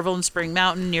on Arville and Spring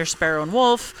Mountain near Sparrow and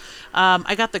Wolf.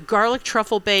 I got the garlic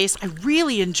truffle base. I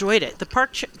really enjoyed it. The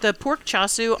pork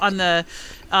chasu on the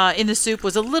in the soup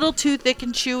was a little too thick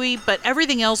and chewy, but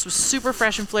everything else was super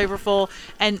fresh and flavorful.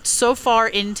 And so far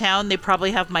in town, they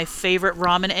probably have my favorite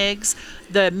ramen eggs.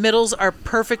 The middles are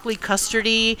perfectly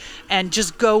custardy and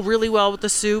just go really well with the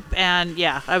soup. And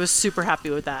yeah, I was super happy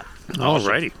with that. All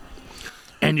righty.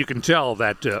 And you can tell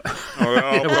that.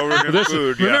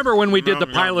 Food, remember when we did the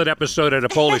pilot episode at a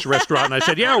Polish restaurant, and I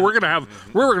said, "Yeah, we're gonna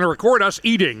record us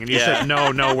eating," and you said,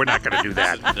 "No, we're not going to do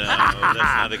that." No, that's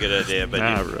not a good idea. But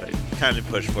you kind of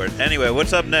push for it. Anyway,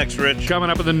 what's up next, Rich? Coming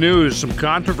up in the news, some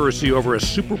controversy over a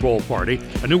Super Bowl party,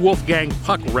 a new Wolfgang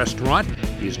Puck restaurant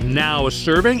is now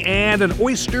serving, and an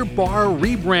oyster bar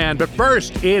rebrand. But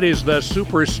first, it is the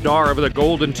superstar of the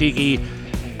Golden Tiki,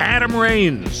 Adam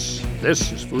Raines.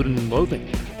 This is Food and Loathing.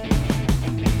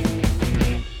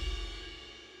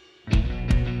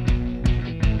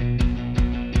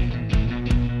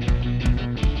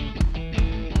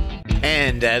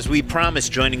 And as we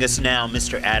promised, joining us now,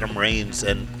 Mr. Adam Raines.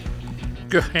 And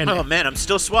oh, man, I'm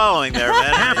still swallowing there,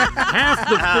 man. Half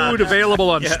the food available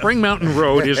on Spring Mountain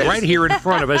Road is right here in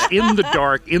front of us, in the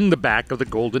dark, in the back of the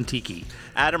Golden Tiki.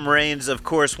 Adam Raines, of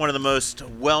course, one of the most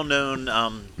well-known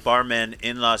barmen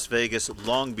in Las Vegas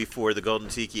long before the Golden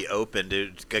Tiki opened.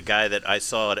 It's a guy that I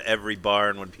saw at every bar,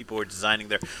 and when people were designing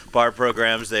their bar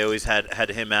programs, they always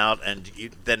had him out, and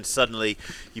then suddenly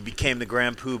you became the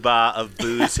grand poobah of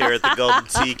booze here at the Golden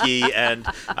Tiki, and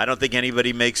I don't think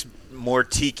anybody makes more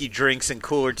tiki drinks and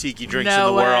cooler tiki drinks in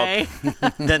the world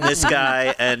than this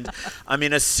guy. And I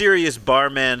mean, a serious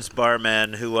barman's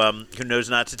barman who knows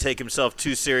not to take himself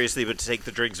too seriously, but to take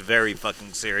the drinks very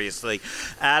fucking seriously.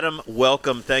 Adam,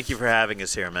 welcome. Thank you for having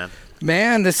us here, man.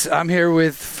 Man, I'm here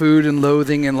with Food and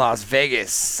Loathing in Las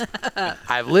Vegas.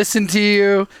 I've listened to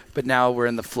you, but now we're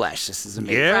in the flesh. This is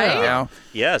amazing. Yeah. Right? You know?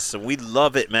 Yes, we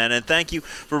love it, man. And thank you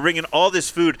for bringing all this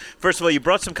food. First of all, you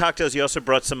brought some cocktails. You also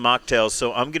brought some mocktails.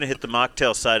 So I'm going to hit the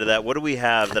mocktail side of that. What do we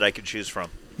have that I can choose from?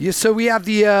 Yeah, so we have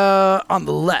the, on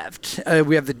the left,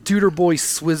 we have the Deuter Boy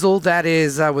Swizzle. That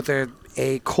is with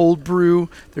a cold brew.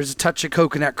 There's a touch of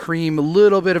coconut cream, a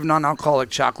little bit of non-alcoholic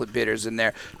chocolate bitters in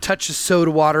there, touch of soda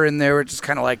water in there, which just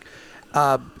kind of like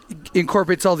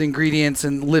incorporates all the ingredients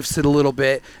and lifts it a little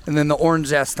bit. And then the orange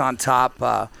zest on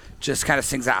top just kind of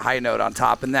sings that high note on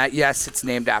top. And that, yes, it's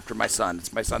named after my son.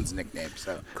 It's my son's nickname,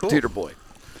 so cool. Deuter Boy.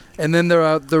 And then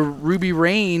the Ruby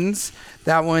Rains,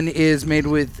 that one is made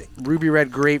with ruby red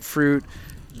grapefruit,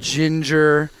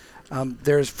 ginger.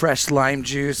 There's fresh lime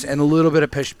juice and a little bit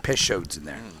of pishotes in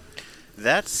there.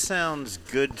 That sounds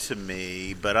good to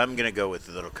me, but I'm going to go with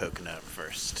the little coconut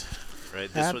first. Right?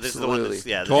 This is the one that's,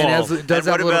 and it does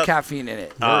have a little caffeine in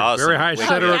it. Very high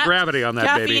center of gravity on that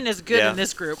caffeine baby. Caffeine is good in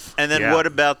this group. And then what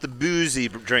about the boozy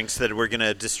drinks that we're going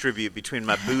to distribute between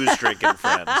my booze drinking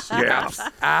friends? Yeah.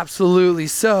 Absolutely.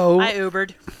 So I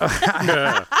Ubered.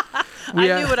 I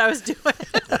knew what I was doing.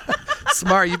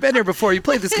 smart. You've been here before. You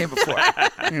played this game before.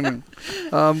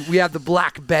 We have the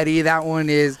Black Betty. That one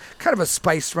is kind of a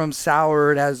spiced rum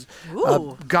sour. It has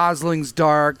Gosling's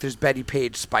Dark. There's Betty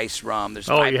Page Spice Rum. There's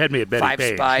you had me at Betty 5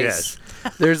 Page. Spice. Yes.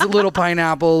 There's a little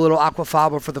pineapple, a little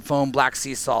aquafaba for the foam, black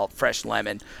sea salt, fresh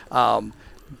lemon.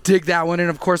 Dig that one. And,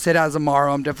 of course, it has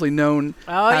Amaro. I'm definitely known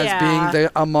as being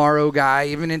the Amaro guy,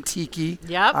 even in Tiki.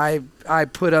 Yep. I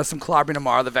put some Calabrian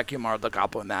Amaro, the Vecchio Amaro, the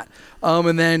Capo in that.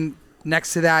 And then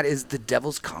next to that is the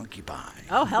Devil's Concubine.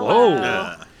 Oh, hello.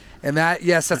 Whoa. And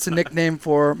that's a nickname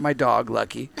for my dog,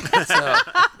 Lucky. So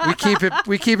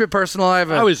we keep it personal. I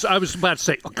was about to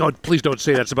say, oh God, please don't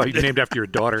say that's about you named after your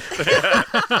daughter.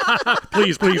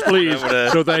 please.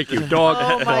 So thank you, dog.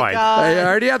 Oh my Fine. God. I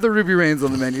already have the Ruby Rains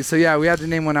on the menu, so yeah, we had to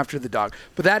name one after the dog.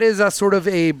 But that is sort of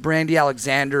a Brandy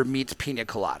Alexander meets Pina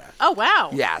Colada. Oh, wow.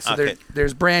 Yeah, so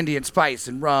there's brandy and spice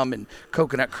and rum and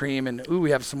coconut cream, and we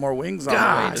have some more wings on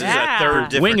the way. This is a third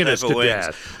different Winging type us of to wings.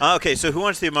 death. Okay, so who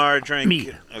wants the Amaro drink?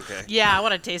 Me. Okay. Yeah, I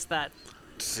want to taste that.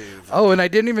 Oh, and I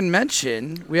didn't even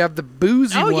mention we have the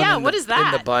boozy one what is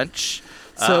that? in the bunch.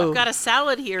 So I've got a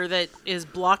salad here that is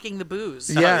blocking the booze.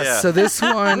 So this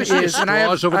one is, and I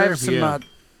have Straws over there? some.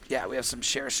 We have some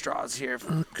share straws here.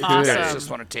 Awesome. I just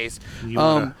want to taste.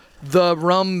 The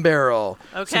rum barrel.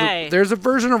 Okay. So there's a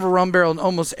version of a rum barrel in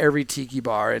almost every tiki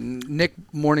bar, and Nick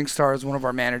Morningstar is one of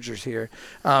our managers here.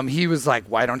 He was like,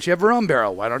 "Why don't you have a rum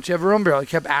barrel? Why don't you have a rum barrel?" He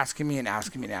kept asking me.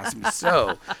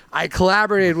 So I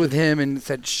collaborated with him and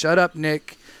said, "Shut up,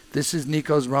 Nick. This is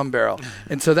Nico's rum barrel."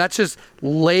 And so that's just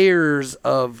layers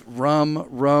of rum,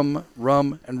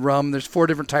 and rum. There's 4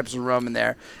 different types of rum in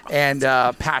there. And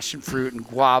passion fruit and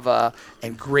guava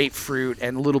and grapefruit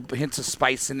and little hints of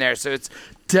spice in there. So it's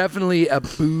definitely a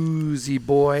boozy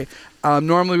boy.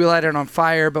 Normally we light it on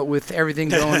fire, but with everything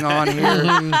going on here,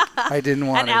 I didn't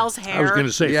want And to. Al's hair. I was going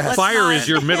to say, fire is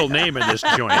your middle name in this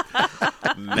joint.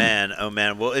 Man, oh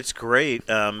man. Well, it's great.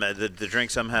 The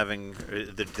drinks I'm having,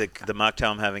 the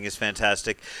mocktail I'm having is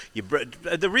fantastic.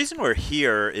 The reason we're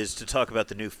here is to talk about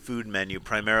the new food menu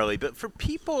primarily, but for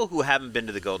people who haven't been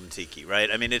to the Golden Tiki, right?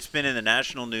 I mean, it's been in the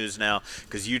national news now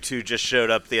because you two just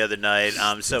showed up the other night.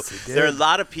 So there are a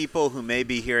lot of people who may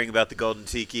be hearing about the Golden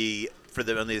Tiki for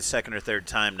only the second or third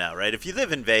time now, right? If you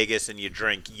live in Vegas and you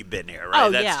drink, you've been here, right? Oh,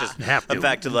 That's just Have to. a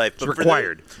fact of life. It's But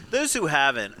required. For those who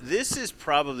haven't, this is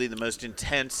probably the most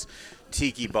intense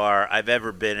tiki bar I've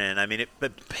ever been in. I mean, it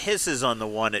pisses on the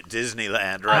one at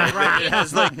Disneyland, right? Right.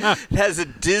 It has a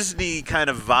Disney kind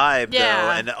of vibe, Yeah.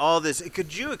 though, and all this.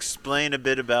 Could you explain a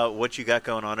bit about what you got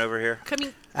going on over here?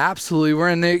 Absolutely. We're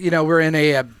in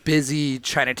a busy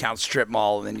Chinatown strip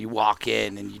mall, and then you walk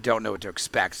in and you don't know what to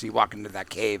expect. So you walk into that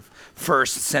cave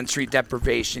first, sensory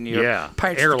deprivation.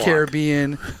 Pirates of the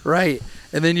Caribbean, right?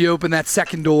 And then you open that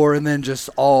second door, and then just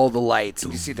all the lights.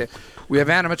 And you see we have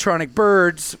animatronic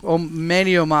birds,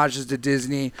 many homages to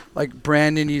Disney. Like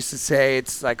Brandon used to say,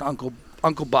 it's like Uncle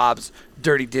Bob's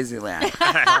Dirty Disneyland.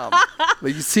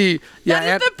 But you see,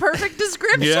 that is the perfect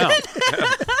description.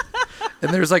 Yeah.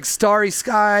 And there's like starry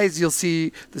skies. You'll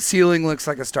see the ceiling looks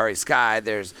like a starry sky.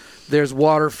 There's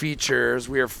water features.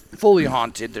 We are fully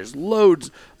haunted. There's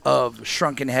loads of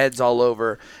shrunken heads all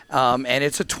over. And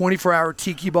it's a 24-hour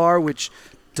tiki bar, which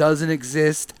doesn't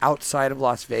exist outside of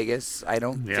Las Vegas, I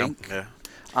don't think. Yeah.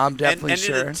 I'm definitely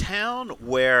sure. In a town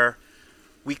where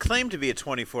we claim to be a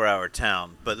 24-hour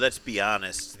town, but let's be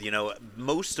honest,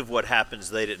 most of what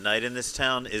happens late at night in this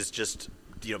town is just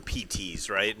PTs,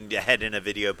 right? And you head in a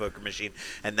video poker machine,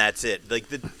 and that's it. Like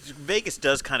Vegas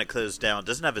does kind of close down.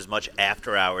 Doesn't have as much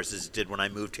after hours as it did when I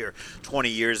moved here 20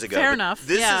 years ago. Fair But enough.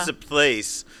 This is a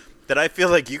place that I feel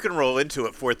like you can roll into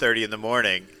at 4:30 in the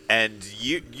morning, and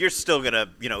you're still gonna,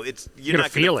 you're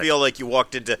not gonna feel like you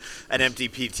walked into an empty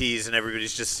PTs and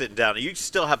everybody's just sitting down. You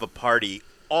still have a party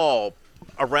all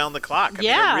around the clock. I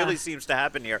mean, it really seems to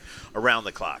happen here around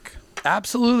the clock.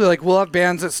 Absolutely. Like, we'll have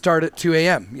bands that start at 2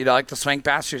 a.m. Like the Swank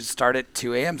Bastards start at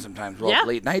 2 a.m. sometimes. We'll have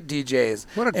late night DJs.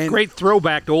 What a great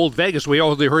throwback to old Vegas. We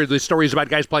all heard the stories about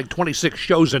guys playing 26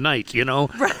 shows a night, in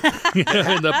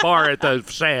the bar at the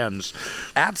Sands.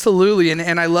 Absolutely.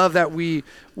 And I love that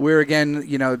we're again,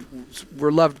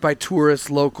 we're loved by tourists,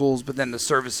 locals, but then the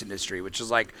service industry, which is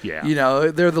like,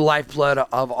 they're the lifeblood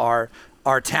of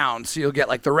our town. So you'll get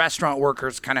like the restaurant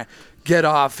workers kind of get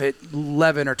off at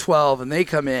 11 or 12 and they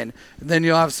come in. And then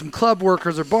you'll have some club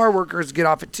workers or bar workers get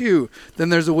off at 2. Then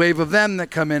there's a wave of them that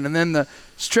come in, and then the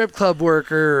strip club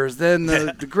workers, then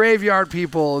the graveyard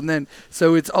people. And then,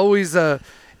 so it's always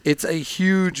it's a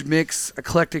huge mix,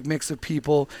 eclectic mix of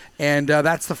people. And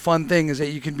that's the fun thing, is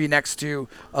that you can be next to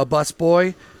a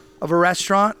busboy of a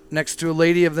restaurant, next to a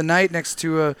lady of the night, next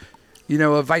to a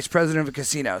a vice president of a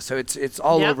casino. So it's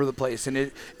all Yep. over the place, and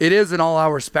it is an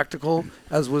all-hour spectacle,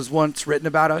 as was once written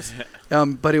about us.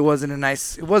 But it wasn't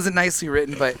nicely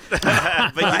written, but But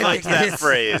you like that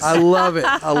phrase. I love it.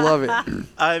 I love it.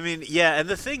 I mean, yeah, and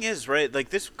the thing is, right? Like,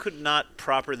 this could not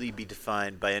properly be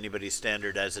defined by anybody's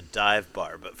standard as a dive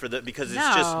bar, but because it's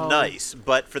just No. nice.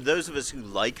 But for those of us who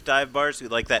like dive bars, who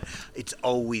like that, it's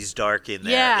always dark in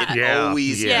there. Yeah.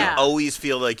 You always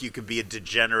feel like you could be a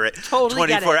degenerate Totally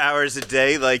get 24 it. hours a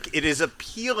day. Like, it is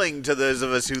appealing to those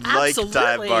of us who like dive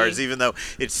Absolutely. bars, even though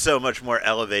it's so much more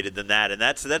elevated than that. And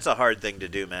that's a hard thing to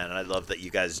do, man. And I love that you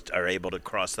guys are able to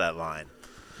cross that line.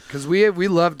 Because we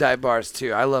love dive bars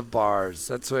too. I love bars.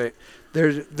 That's what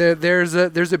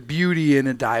there's a beauty in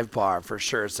a dive bar for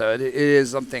sure. So it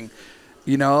is something,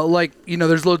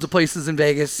 there's loads of places in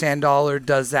Vegas. Sand Dollar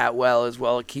does that well as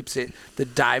well. It keeps the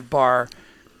dive bar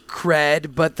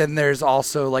cred, but then there's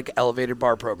also like elevated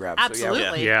bar programs.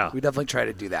 Absolutely. So Yeah. we definitely try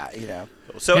to do that.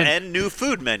 So, and new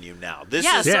food menu now. This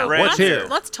is so brand what's new. here?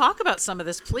 let's talk about some of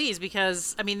this, please,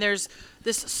 because I mean, there's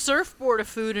this surfboard of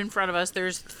food in front of us.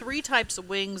 There's 3 types of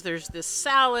wings. There's this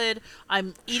salad.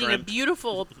 I'm eating Shrimp. a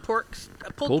beautiful pulled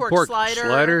Pulled pork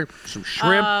slider. some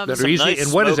shrimp that are Some easy. nice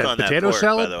And what is smoke that? on that Potato pork,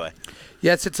 salad? by the way.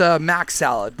 Yes, it's a mac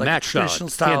salad, like Mac a traditional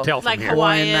salad. style Can't tell from Like here.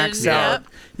 Hawaiian Hawaiian, mac salad.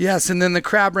 Yes, and then the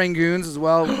crab rangoons as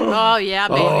well. Oh yeah,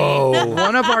 baby.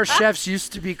 One of our chefs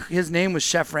used to be, his name was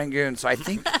Chef Rangoon, so I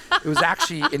think it was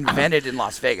actually invented in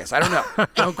Las Vegas. I don't know.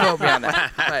 Don't quote me on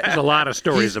that. But There's a lot of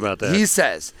stories about that. he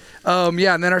says. And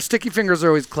then our sticky fingers are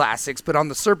always classics, but on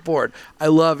the surfboard, I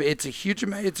love it's a huge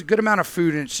amount, it's a good amount of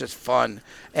food, and it's just fun.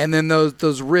 And then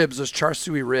those ribs, those char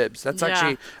siu ribs, that's Yeah.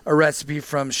 actually a recipe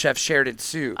from Chef Sheridan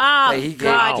Sue. Oh that he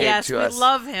God, gave yes, to we us.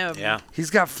 love him. Yeah. He's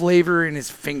got flavor in his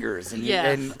fingers, and, Yes.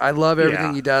 and I love everything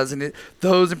Yeah. he does. And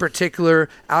those in particular,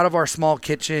 out of our small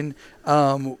kitchen,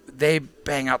 they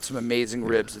bang out some amazing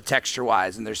ribs,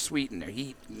 texture-wise, and they're sweet and they're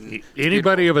heat. and it's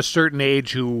Anybody beautiful. of a certain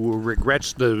age who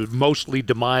regrets the mostly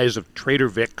demise of Trader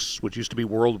Vic's, which used to be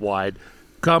worldwide,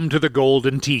 come to the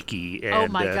Golden Tiki. And, Oh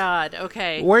my God.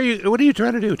 Okay. What are you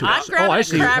trying to do to I'm us? grabbing I a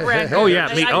see. crab rangoon. Oh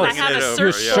yeah, me. I have a You're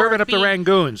You're surfboard serving up the being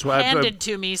rangoons. handed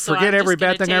to me, so forget I'm every just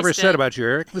gonna bad thing I ever taste said it. about you,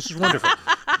 Eric. This is wonderful.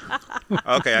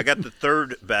 Okay, I got the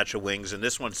third batch of wings, and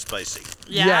this one's spicy.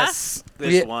 Yeah? Yes.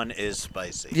 This one is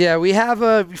spicy. Yeah, we have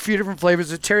a few different flavors.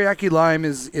 The teriyaki lime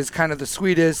is kind of the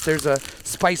sweetest. There's a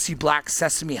spicy black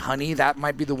sesame honey. That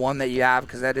might be the one that you have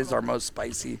because that is our most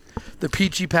spicy. The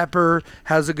peachy pepper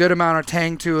has a good amount of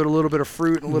tang to it, a little bit of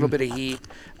fruit and a little bit of heat.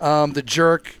 The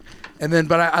jerk,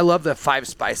 but I love the 5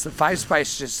 spice. The 5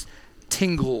 spice just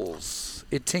tingles.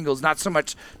 It tingles. Not so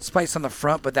much spice on the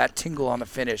front, but that tingle on the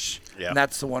finish. Yeah. And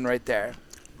that's the one right there.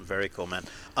 Very cool, man.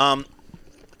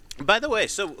 By the way,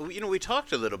 so we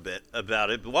talked a little bit about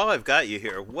it. But while I've got you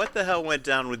here, what the hell went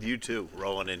down with you two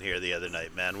rolling in here the other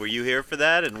night, man? Were you here for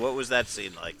that? And what was that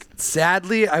scene like?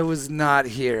 Sadly, I was not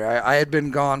here. I had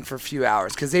been gone for a few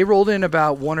hours because they rolled in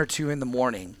about 1 or 2 in the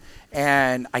morning.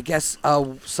 And I guess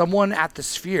someone at the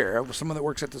Sphere, someone that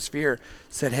works at the Sphere,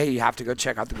 said, hey, you have to go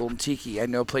check out the Golden Tiki. I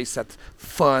know a place that's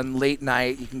fun, late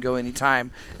night. You can go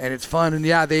anytime, and it's fun. And,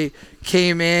 yeah, they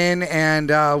came in,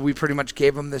 and we pretty much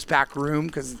gave them this back room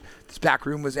because this back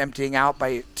room was emptying out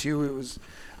by 2. It was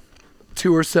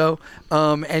 2 or so.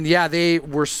 And, yeah, they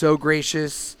were so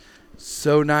gracious,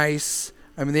 so nice.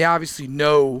 I mean, they obviously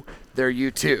know they're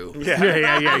you too. Yeah.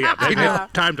 They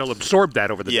have time to absorb that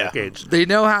over the decades. They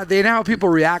know how people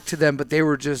react to them, but they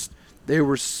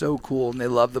were so cool and they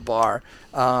love the bar.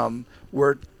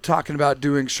 We're talking about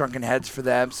doing shrunken heads for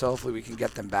them, so hopefully we can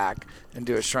get them back and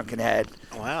do a shrunken head.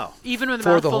 Wow. Even with a For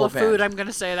the mouthful whole of food, band. I'm going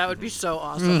to say that would be so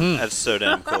awesome. That's so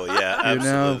damn cool. Yeah,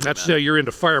 absolutely. That's man. you're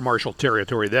into fire marshal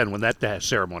territory then when that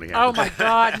ceremony Oh happens. my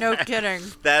God, no kidding.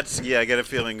 I got a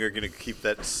feeling you're going to keep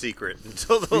that secret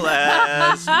until the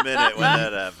last minute when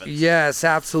that happens. Yes,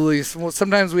 absolutely.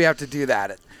 Sometimes we have to do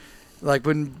that. Like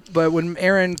when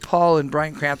Aaron, Paul, and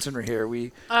Brian Cranston were here,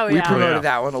 we promoted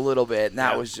that one a little bit, and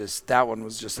that one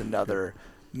was just another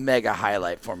mega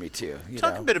highlight for me too.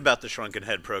 Talk a bit about the Shrunken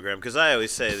Head program, because I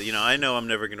always say that I know I'm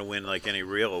never going to win like any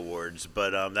real awards,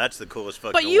 but that's the coolest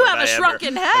fucking. But you award have a I ever-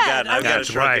 shrunken head. I've got a That's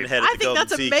shrunken right. head I at the think Golden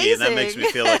that's Tiki, and that makes me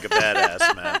amazing. feel like a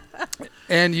badass, man.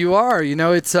 And you are,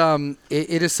 it's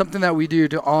it is something that we do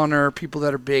to honor people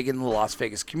that are big in the Las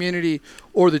Vegas community,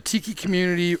 or the Tiki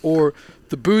community, or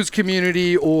the booze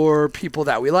community, or people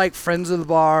that we like, friends of the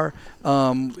bar.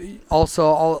 Also,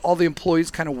 all the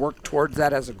employees kind of work towards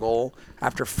that as a goal.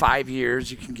 After 5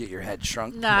 years, you can get your head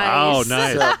shrunk. Nice. Oh,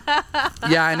 nice.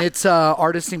 Yeah, and it's an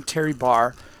artist named Terry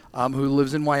Barr, who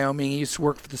lives in Wyoming. He used to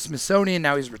work for the Smithsonian.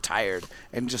 Now he's retired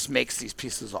and just makes these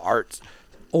pieces of art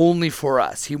only for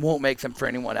us. He won't make them for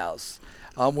anyone else,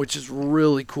 which is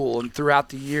really cool. And throughout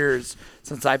the years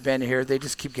since I've been here, they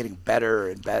just keep getting better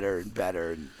and better and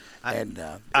better. And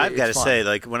I've got to fun. say,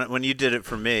 like when you did it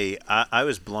for me, I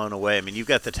was blown away. I mean, you've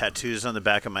got the tattoos on the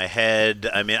back of my head.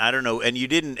 I mean, I don't know, and you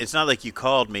didn't. It's not like you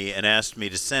called me and asked me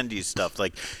to send you stuff.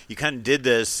 Like you kind of did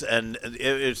this, and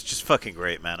it's just fucking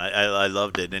great, man. I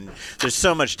loved it, and there's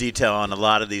so much detail on a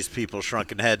lot of these people's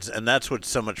shrunken heads, and that's what's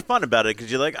so much fun about it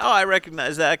because you're like, oh, I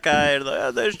recognize that guy. Or,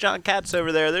 oh, there's John Katz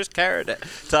over there. There's Carrot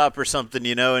Top or something,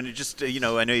 and you just, I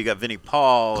know you got Vinnie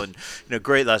Paul and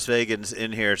great Las Vegans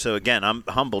in here. So again, I'm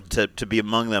humbled to be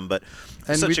among them, but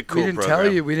such a cool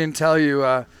program. We didn't tell you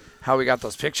how we got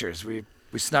those pictures. We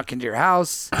snuck into your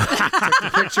house, took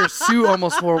the picture. Sue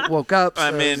almost woke up. So.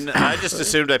 I mean, I just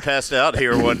assumed I passed out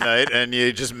here one night, and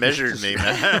you just measured me,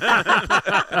 man.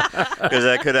 Because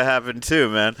that could have happened too,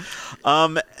 man.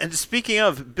 And speaking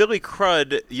of Billy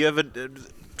Crud, you have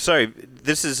Sorry,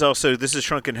 this is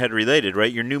Shrunken Head related,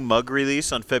 right? Your new mug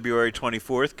release on February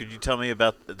 24th. Could you tell me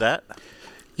about that?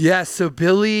 Yeah, so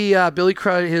Billy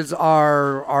Crud is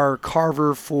our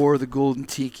carver for the Golden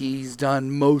Tiki. He's done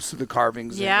most of the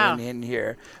carvings in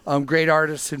here. Great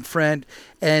artist and friend,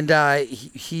 and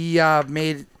he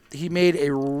made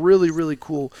a really, really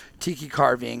cool tiki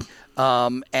carving,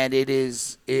 and it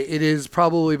is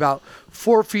probably about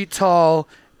 4 feet tall,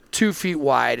 2 feet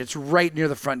wide. It's right near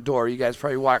the front door. You guys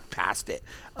probably walk past it.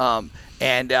 And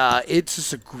it's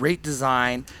just a great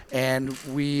design, and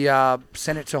we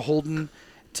sent it to Holden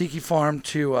Tiki Farm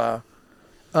to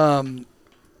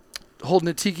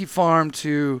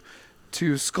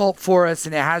sculpt for us,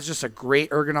 and it has just a great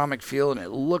ergonomic feel, and it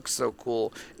looks so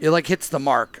cool. It like hits the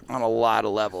mark on a lot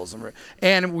of levels,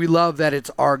 and we love that it's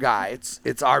our guy.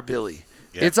 It's our Billy.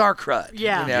 Yeah. It's our Crud.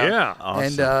 Yeah. Yeah.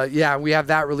 Awesome. And we have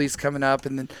that release coming up,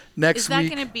 and then next week. Is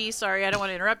that going to be? Sorry, I don't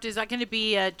want to interrupt. Is that going to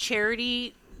be a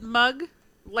charity mug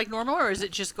like normal, or is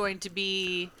it just going to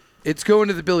be? It's going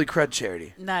to the Billy Crud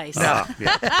charity. Nice. No,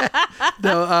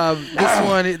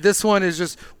 this one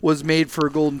was made for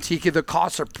Golden Tiki. The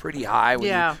costs are pretty high when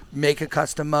you make a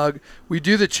custom mug. We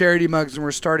do the charity mugs, and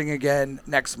we're starting again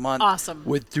next month. Awesome.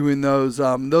 With doing those.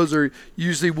 Those are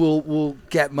usually we'll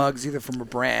get mugs either from a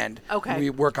brand. Okay. We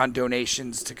work on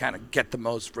donations to kind of get the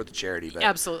most for the charity. But,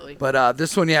 absolutely. But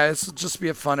this one, this will just be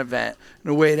a fun event and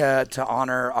a way to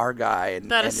honor our guy.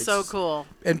 That is so cool.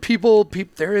 And people,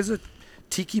 there is a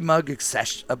tiki mug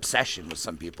obsession with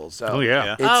some people. So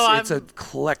it's a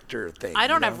collector thing. I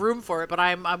don't have room for it, but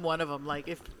I'm one of them. Like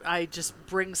if I just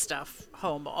bring stuff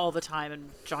home all the time,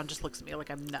 and John just looks at me like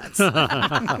I'm nuts.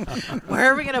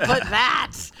 Where are we gonna put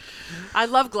that? I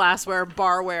love glassware,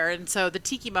 barware, and so the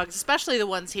tiki mugs, especially the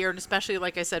ones here, and especially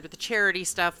like I said with the charity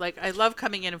stuff. Like I love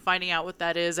coming in and finding out what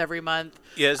that is every month.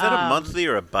 Yeah, is that a monthly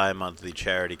or a bi-monthly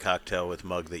charity cocktail with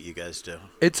mug that you guys do?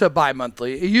 It's a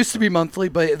bi-monthly. It used to be monthly,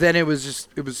 but then it was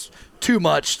too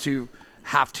much to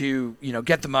have to,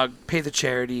 get the mug, pay the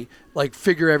charity, like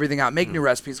figure everything out, make new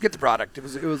recipes, get the product. It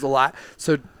was a lot.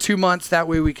 So 2 months, that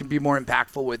way we can be more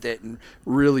impactful with it and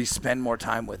really spend more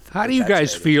time with. How do you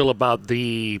guys feel about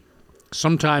the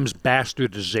sometimes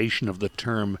bastardization of the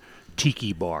term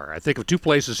tiki bar? I think of two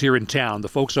places here in town. The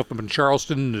folks up in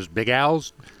Charleston is Big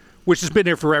Al's, which has been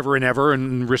there forever and ever,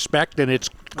 and respect, and it's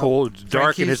cold, it's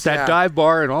dark, and it's that dive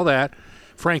bar and all that.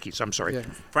 Frankie's, I'm sorry. Yeah.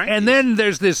 Frankie's. And then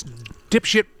there's this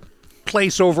dipshit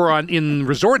place over in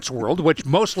Resorts World, which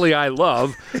mostly I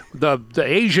love, the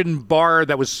Asian bar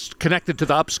that was connected to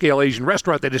the upscale Asian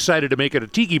restaurant. They decided to make it a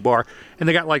tiki bar, and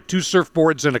they got like 2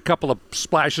 surfboards and a couple of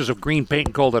splashes of green paint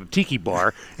and called it a tiki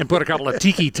bar, and put a couple of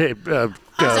tiki cocktails.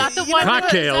 Is that the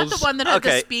one that had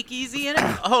the speakeasy in it?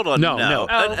 Hold on, no.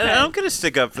 Oh, okay. I'm going to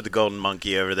stick up for the Golden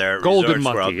Monkey over there at Golden Resorts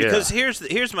Monkey, World, yeah. because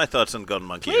here's my thoughts on Golden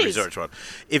Monkey at Resorts World.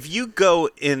 If you go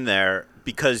in there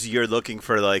because you're looking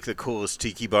for like the coolest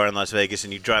tiki bar in Las Vegas,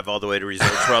 and you drive all the way to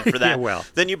Resorts World for that,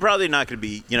 then you're probably not going to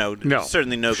be,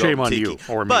 certainly no Shame Golden on Tiki. you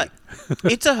or me. But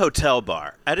it's a hotel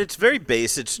bar. At its very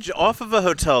base, it's off of a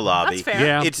hotel lobby. That's fair.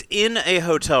 Yeah. It's in a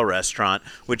hotel restaurant,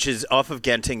 which is off of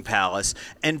Genting Palace.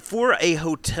 And for a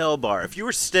hotel bar, if you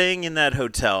were staying in that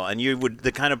hotel and you would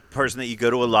the kind of person that you go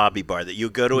to a lobby bar, that you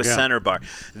go to a center bar,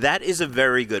 that is a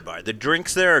very good bar. The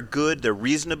drinks there are good. They're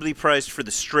reasonably priced for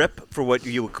the Strip, for what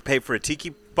you would pay for a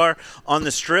tiki bar on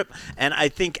the Strip. And I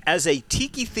think as a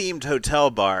tiki-themed hotel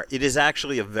bar, it is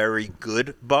actually a very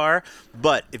good bar.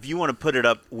 But if you want to put it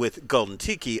up with Golden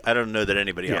Tiki, I don't know that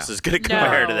anybody else is going to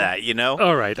compare to that,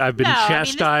 All right, I've been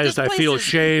chastised. I feel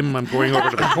shame. I'm going over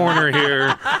to the corner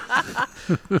here.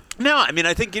 No, I mean,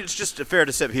 I think it's just fair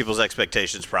to set people's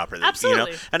expectations properly.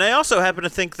 Absolutely. And I also happen to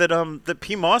think that that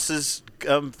P. Moss's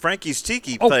Frankie's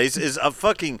Tiki place is a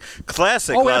fucking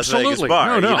classic Las Vegas absolutely.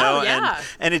 bar. No. You know, Oh, yeah.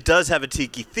 and it does have a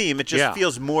tiki theme. It just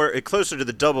feels more closer to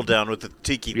the Double Down with the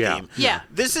tiki theme. Yeah.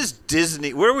 This is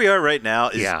Disney. Where we are right now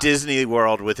is Disney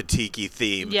World with a tiki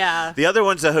theme. Yeah. The other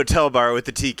one's a hotel bar with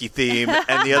a tiki theme,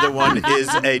 and the other one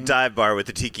is a dive bar with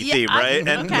a tiki theme, right?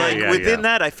 And within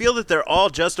that, I feel that they're all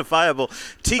justifiable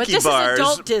tiki bars.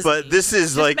 Adult Disney. But this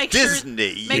is Just like make sure-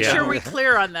 Disney. Make sure we're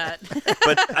clear on that.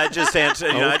 But I just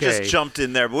answered. I just Okay. jumped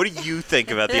in there. But what do you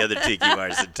think about the other tiki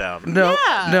bars in town?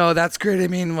 No, that's great. I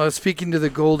mean, speaking to the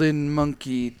Golden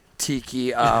Monkey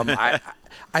Tiki,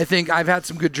 I think I've had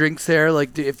some good drinks there.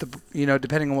 Like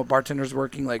depending on what bartender's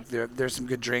working, like there's some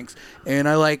good drinks, and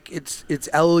I like it's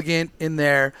elegant in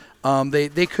there.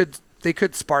 They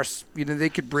could sparse, they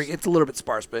could bring, it's a little bit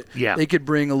sparse, but they could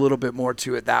bring a little bit more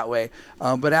to it that way.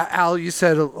 But Al, you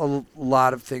said a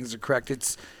lot of things are correct.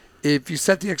 If you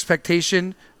set the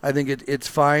expectation, I think it's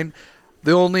fine.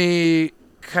 The only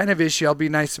kind of issue, I'll be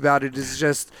nice about it, is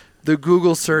just the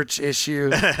Google search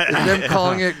issue. Is them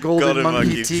calling it Golden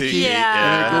Monkey Tiki.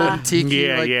 And Golden Tiki.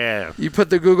 You put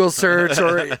the Google search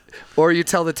or you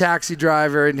tell the taxi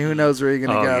driver and who knows where you're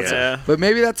going to go. Yeah. So, but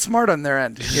maybe that's smart on their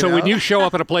end. So when you show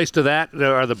up at a place to that,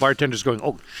 are the bartenders going,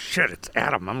 "Oh shit, it's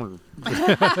Adam"?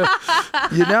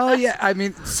 I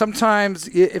mean, sometimes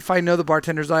if I know the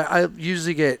bartenders, I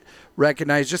usually get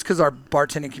recognized just because our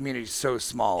bartending community is so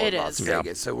small in Las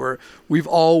Vegas. So we've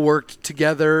all worked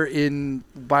together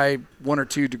by 1 or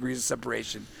 2 degrees of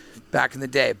separation back in the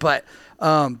day. But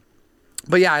yeah,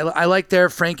 I like there.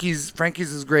 Frankie's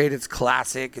is great. It's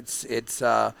classic. It's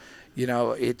I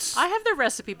have the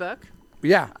recipe book.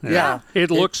 Yeah.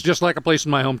 It looks just like a place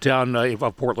in my hometown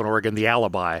of Portland, Oregon, the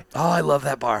Alibi. Oh, I love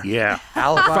that bar. Yeah.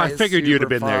 Alibi. I figured you'd have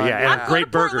been there. Yeah, and great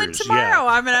burgers. Tomorrow,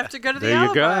 I'm gonna have to go to the There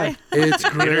you Alibi. go. It's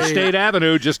great. Interstate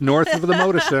Avenue, just north of the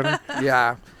Moda Center.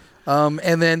 Yeah.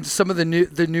 And then some of the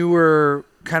newer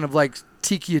kind of like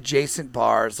tiki adjacent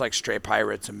bars like Stray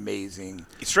Pirate's amazing.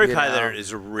 Stray Pirate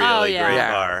is a really great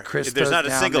bar. Christo's There's not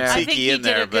a single there. tiki in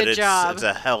there, but it's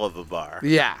a hell of a bar.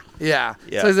 Yeah.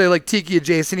 So they're like tiki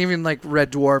adjacent. Even like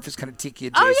Red Dwarf is kind of tiki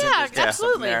adjacent. Oh yeah,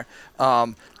 absolutely. There.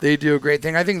 They do a great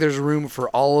thing. I think there's room for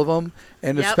all of them,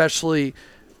 and especially.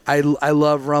 I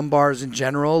love rum bars in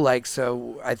general.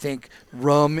 So I think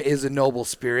rum is a noble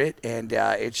spirit, and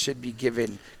it should be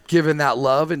given that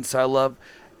love. And so I love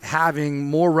having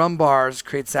more rum bars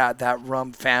creates that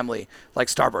rum family. Like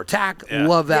Starboard Tack,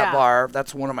 love that bar.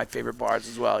 That's one of my favorite bars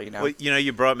as well. Well,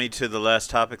 you brought me to the last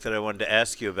topic that I wanted to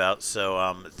ask you about.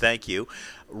 So thank you.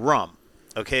 Rum.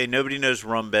 Okay, nobody knows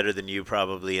rum better than you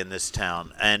probably in this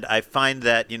town, and I find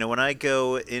that when I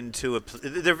go into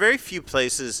there are very few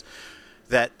places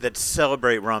that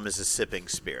celebrate rum as a sipping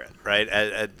spirit, right?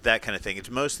 That kind of thing. It's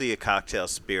mostly a cocktail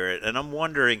spirit. And I'm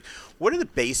wondering, what are the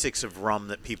basics of rum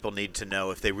that people need to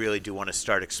know if they really do want to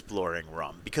start exploring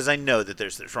rum? Because I know that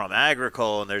there's rum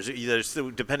agricole, and there's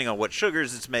depending on what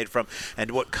sugars it's made from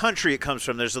and what country it comes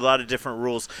from, there's a lot of different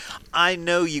rules. I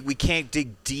know we can't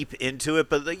dig deep into it,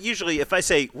 but usually if I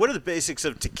say, what are the basics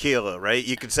of tequila, right?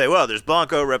 You can say, well, there's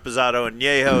Blanco, Reposado, and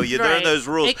Añejo. You learn those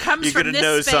rules. It comes you're from going to this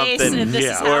know space, something. and this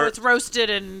is how it's roasted.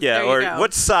 And there you go.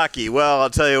 What's sake? Well, I'll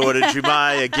tell you what a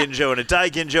Jumai, a Ginjo, and a Dai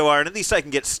Ginjo are, and at least I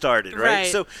can get started, right?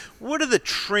 So what are the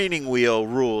training wheel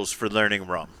rules for learning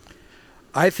rum?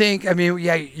 I think,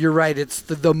 you're right. It's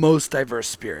the most diverse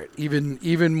spirit,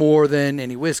 even more than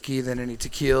any whiskey, than any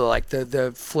tequila. Like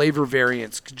the flavor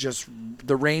variants, just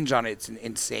the range on it's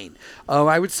insane.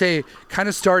 I would say kind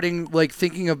of starting like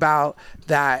thinking about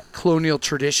that colonial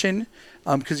tradition.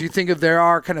 Because you think there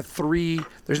are kind of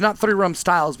there's not 3 rum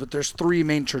styles, but there's 3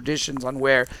 main traditions on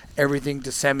where everything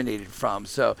disseminated from.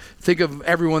 So think of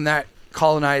everyone that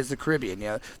colonized the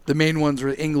Caribbean. The main ones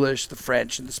were the English, the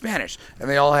French, and the Spanish, and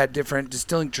they all had different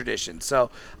distilling traditions.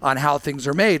 So on how things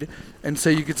are made, and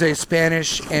so you could say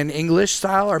Spanish and English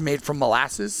style are made from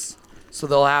molasses. So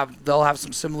they'll have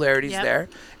some similarities there,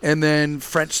 and then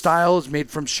French style is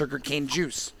made from sugarcane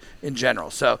juice. In general.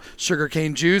 So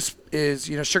sugarcane juice is,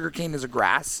 sugarcane is a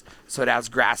grass, so it has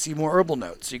grassy, more herbal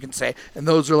notes. You can say, and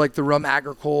those are like the rum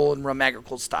agricole and rum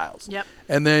agricole styles. Yep.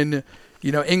 And then,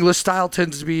 English style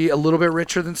tends to be a little bit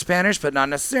richer than Spanish, but not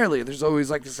necessarily. There's always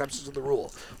like exceptions to the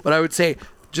rule. But I would say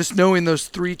just knowing those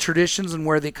 3 traditions and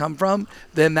where they come from,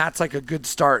 then that's like a good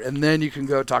start. And then you can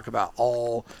go talk about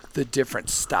all the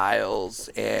different styles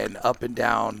and up and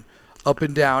down.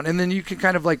 And then you can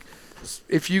kind of like,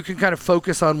 if you can kind of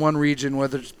focus on one region,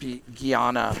 whether it's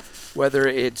Guyana, whether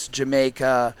it's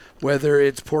Jamaica, whether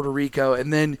it's Puerto Rico,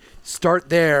 and then start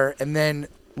there and then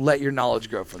let your knowledge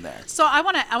grow from there. So I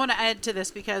want to add to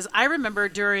this because I remember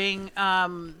during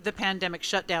the pandemic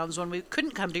shutdowns when we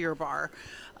couldn't come to your bar.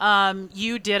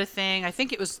 You did a thing, I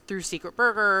think it was through Secret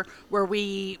Burger, where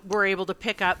we were able to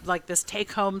pick up like this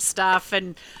take-home stuff,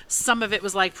 and some of it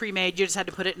was like pre-made. You just had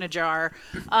to put it in a jar.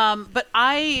 But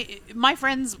my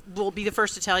friends will be the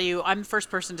first to tell you, I'm the first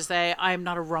person to say I'm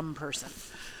not a rum person.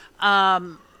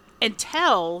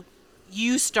 Until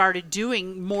you started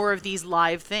doing more of these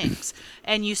live things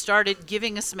and you started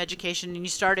giving us some education and you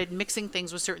started mixing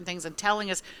things with certain things and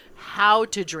telling us how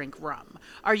to drink rum.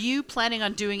 Are you planning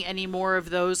on doing any more of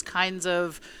those kinds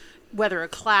of, whether a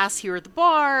class here at the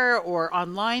bar or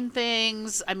online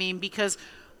things? I mean, because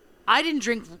I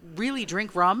didn't really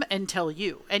drink rum until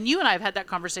you. And you and I have had that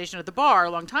conversation at the bar a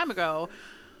long time ago.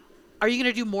 Are you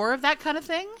going to do more of that kind of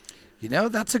thing? You know,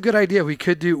 that's a good idea. We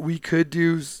could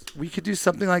do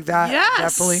something like that. Yes.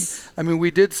 Definitely. I mean, we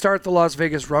did start the Las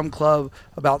Vegas Rum Club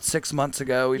about 6 months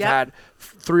ago. We've had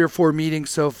 3 or 4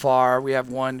 meetings so far. We have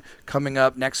one coming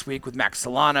up next week with Max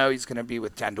Solano. He's going to be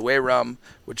with Tanduay Rum,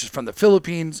 which is from the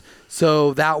Philippines.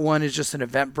 So that one is just an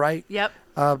Eventbrite. Yep.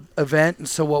 Event. And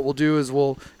so what we'll do is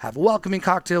we'll have a welcoming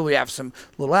cocktail. We have some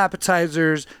little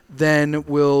appetizers. Then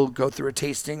we'll go through a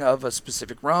tasting of a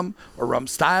specific rum or rum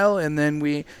style, and then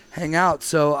we hang out.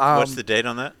 So what's the date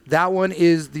on that? That one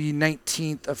is the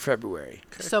 19th of February.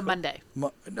 Okay, so Monday.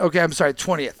 Okay, I'm sorry,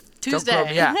 20th.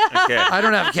 Tuesday. Yeah. Okay. I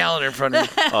don't have a calendar in front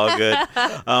of me. All good.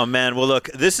 Oh, man. Well, look,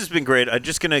 this has been great. I'm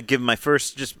just going to give my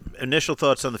first just initial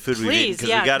thoughts on the food we've eaten because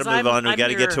we got to move on. We got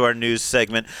to get to our news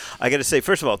segment. I got to say,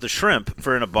 first of all, the shrimp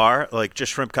for in a bar, like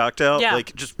just shrimp cocktail,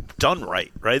 like just done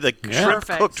right? Like shrimp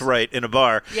cooked right in a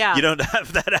bar. Yeah. You don't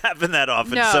have that happen that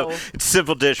often. No. So it's a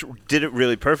simple dish. Did it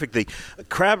really perfectly.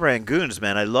 Crab rangoons,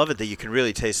 man. I love it that you can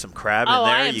really taste some crab in there.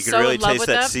 I am You can so really in love taste with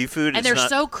that them. seafood. And they're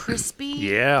so crispy.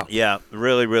 Yeah. Yeah,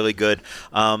 really, really good.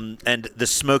 And the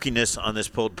smokiness on this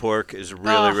pulled pork is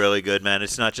really, really good, man.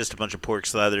 It's not just a bunch of pork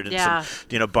slathered in some,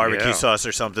 barbecue sauce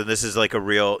or something. This is like a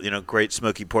real, great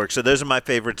smoky pork. So those are my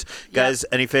favorites. Guys,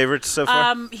 any favorites so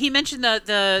far? He mentioned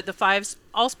the five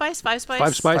allspice, five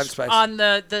spice on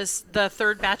the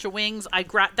third batch of wings.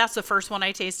 That's the first one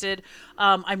I tasted.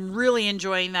 I'm really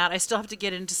enjoying that. I still have to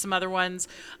get into some other ones.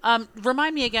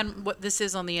 Remind me again what this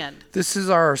is on the end. This is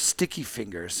our sticky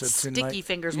fingers. So it's sticky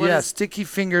fingers. Sticky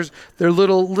fingers. They're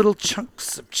little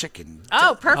chunks of chicken.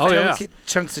 Oh, perfect. Oh, yeah.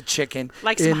 Chunks of chicken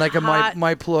like in like hot, a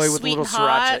my ploy with a little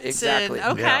sriracha. Exactly.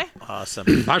 Okay. Yeah.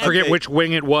 Awesome. I forget which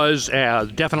wing it was.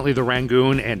 Definitely the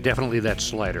Rangoon and definitely that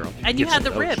slider. And you had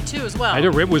the rib too as well. The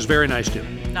rib was very nice too.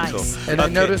 Nice. Cool. And I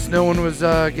noticed no one was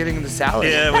getting the salad.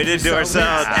 Yeah, we didn't do our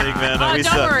salad thing, man.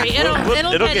 Don't worry.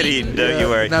 It'll get eaten. Don't you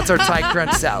worry. That's our Thai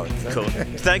crunch salad. Cool.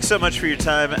 Thanks so much for your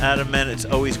time, Adam, man. It's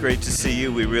always great to see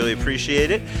you. We really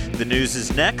appreciate it. The news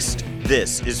is next.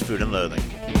 This is Food and Loathing.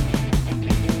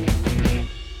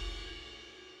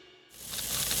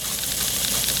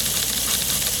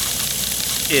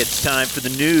 It's time for the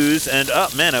news, and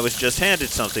I was just handed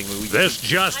something. This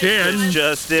just in.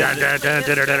 The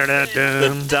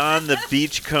Don the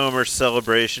Beachcomber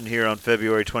celebration here on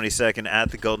February 22nd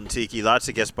at the Golden Tiki. Lots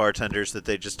of guest bartenders that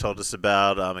they just told us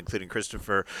about, including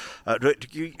Christopher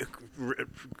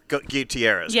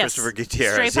Gutierrez. Yes. Christopher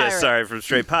Gutierrez. Stray Pirate. Yes, sorry, from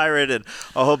Stray Pirate, and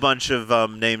a whole bunch of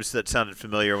names that sounded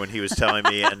familiar when he was telling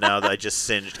me, and now that I just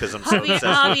singed because I'm so obsessed.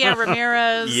 Javier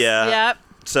Ramirez. Yeah. Yep.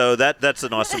 So that's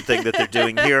an awesome thing that they're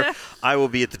doing here. I will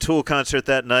be at the Tool concert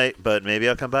that night, but maybe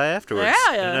I'll come by afterwards.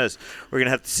 Yeah. Who knows? We're going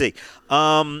to have to see.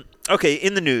 Okay,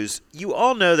 in the news, you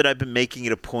all know that I've been making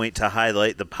it a point to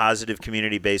highlight the positive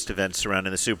community-based events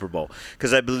surrounding the Super Bowl,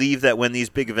 because I believe that when these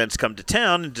big events come to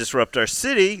town and disrupt our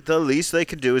city, the least they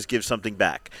can do is give something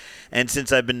back. And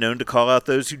since I've been known to call out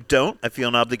those who don't, I feel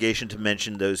an obligation to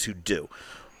mention those who do.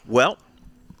 Well,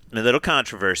 a little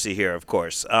controversy here, of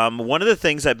course. One of the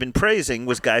things I've been praising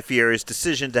was Guy Fieri's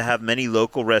decision to have many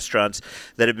local restaurants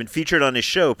that have been featured on his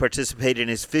show participate in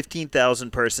his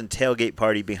 15,000-person tailgate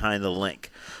party behind the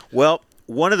link. Well,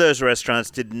 one of those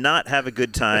restaurants did not have a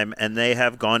good time, and they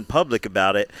have gone public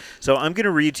about it. So I'm going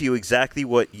to read to you exactly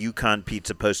what Yukon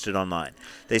Pizza posted online.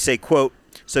 They say, quote,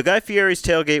 "So Guy Fieri's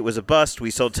tailgate was a bust.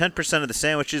 We sold 10% of the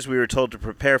sandwiches we were told to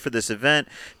prepare for this event.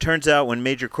 Turns out when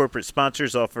major corporate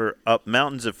sponsors offer up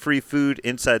mountains of free food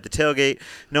inside the tailgate,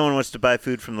 no one wants to buy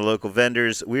food from the local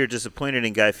vendors. We are disappointed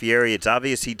in Guy Fieri. It's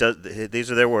obvious he does. These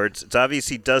are their words. It's obvious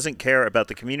he doesn't care about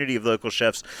the community of local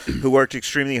chefs who worked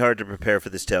extremely hard to prepare for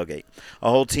this tailgate. A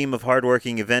whole team of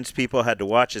hardworking events people had to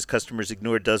watch as customers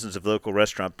ignored dozens of local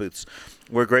restaurant booths.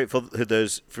 We're grateful for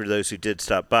those who did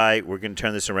stop by. We're going to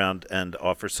turn this around and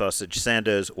offer sausage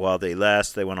sandos while they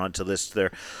last." They went on to list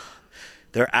their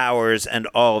their hours, and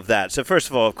all of that. So first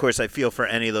of all, of course, I feel for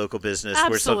any local business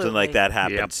where something like that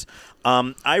happens.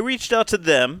 I reached out to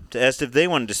them to ask if they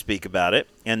wanted to speak about it,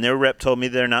 and their rep told me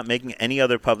they're not making any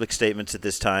other public statements at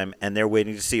this time, and they're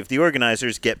waiting to see if the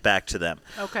organizers get back to them.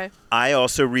 Okay. I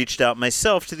also reached out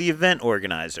myself to the event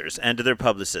organizers and to their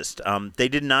publicist. They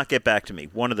did not get back to me.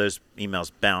 One of those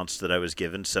emails bounced that I was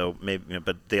given, so maybe,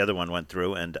 but the other one went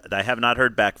through, and I have not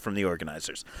heard back from the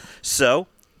organizers. So,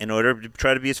 in order to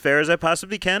try to be as fair as I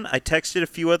possibly can, I texted a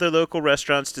few other local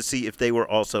restaurants to see if they were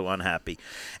also unhappy.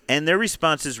 And their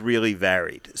responses really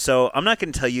varied. So I'm not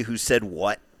going to tell you who said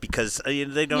what, because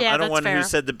they don't. Yeah, I don't that's want fair. who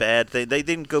said the bad. They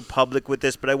didn't go public with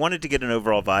this, but I wanted to get an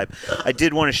overall vibe. I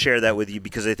did want to share that with you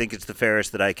because I think it's the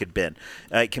fairest that I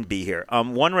can be here.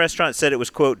 One restaurant said it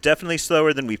was, quote, definitely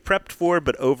slower than we prepped for,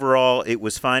 but overall it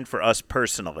was fine for us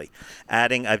personally.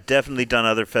 Adding, I've definitely done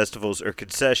other festivals or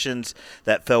concessions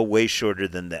that fell way shorter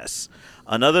than this.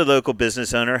 Another local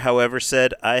business owner, however,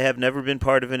 said, I have never been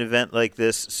part of an event like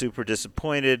this. Super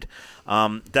disappointed.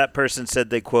 That person said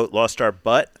they, quote, lost our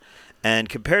butt and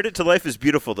compared it to Life is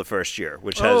Beautiful the first year,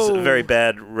 which has a very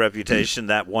bad reputation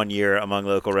that one year among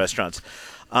local restaurants.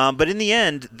 But in the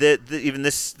end,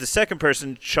 the second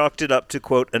person chalked it up to,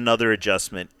 quote, another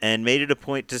adjustment and made it a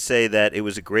point to say that it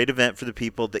was a great event for the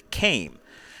people that came.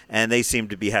 And they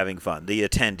seemed to be having fun. The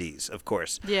attendees, of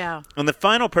course. Yeah. And the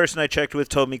final person I checked with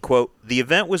told me, quote, the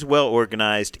event was well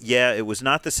organized. Yeah, it was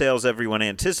not the sales everyone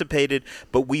anticipated,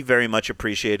 but we very much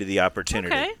appreciated the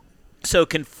opportunity. Okay. So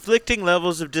conflicting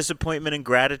levels of disappointment and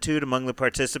gratitude among the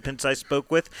participants I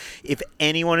spoke with. If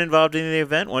anyone involved in the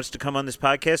event wants to come on this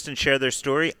podcast and share their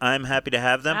story, I'm happy to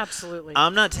have them. Absolutely.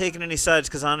 I'm not taking any sides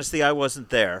because, honestly, I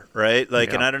wasn't there, right?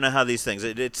 And I don't know how these things –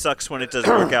 it sucks when it doesn't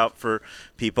work out for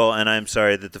people, and I'm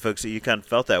sorry that the folks at UConn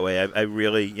felt that way. I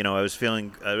really – I was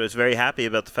very happy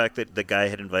about the fact that the guy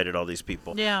had invited all these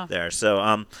people there. So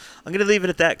I'm going to leave it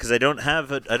at that because I don't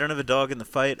have a dog in the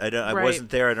fight. I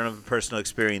wasn't there. I don't have a personal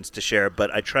experience to share,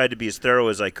 but I tried to be as thorough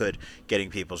as I could getting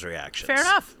people's reactions. Fair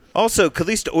enough. Also,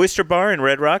 Calista Oyster Bar in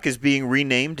Red Rock is being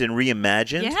renamed and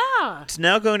reimagined. Yeah. It's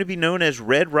now going to be known as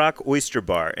Red Rock Oyster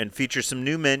Bar and feature some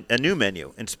a new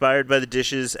menu inspired by the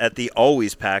dishes at the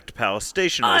always packed Palace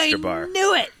Station Oyster Bar. I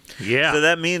knew it. Yeah. So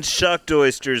that means shucked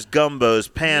oysters,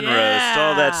 gumbos, pan roast,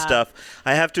 all that stuff.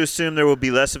 I have to assume there will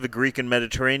be less of a Greek and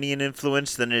Mediterranean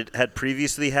influence than it had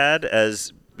previously had,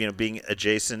 as being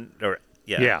adjacent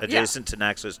adjacent to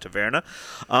Naxos Taverna.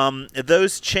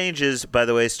 Those changes, by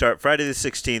the way, start Friday the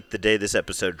 16th, the day this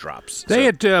episode drops. They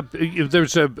had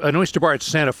there's an oyster bar at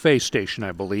Santa Fe Station,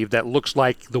 I believe, that looks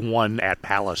like the one at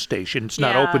Palace Station. It's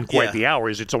not open quite the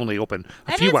hours. It's only open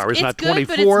a few hours, not 24.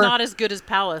 But it's not as good as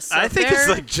Palace. So I think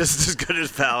it's just as good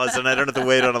as Palace, and I don't have to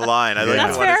wait on a line. I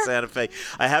like the one at Santa Fe.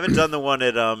 I haven't done the one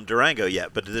at Durango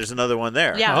yet, but there's another one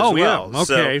there. Yeah. As well. Yeah.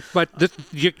 Okay. So, but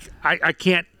I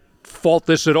can't fault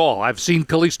this at all. I've seen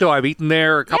Callisto. I've eaten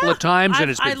there a couple of times, and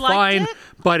it's been fine.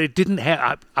 But it didn't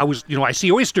have. I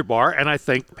see Oyster Bar, and I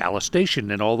think Palace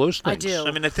Station and all those things. I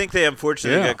do. I think they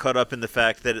unfortunately got caught up in the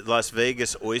fact that Las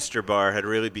Vegas Oyster Bar had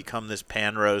really become this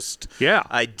pan roast. Yeah.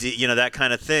 That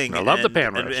kind of thing. I love the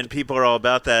pan roast. And people are all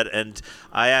about that. And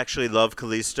I actually love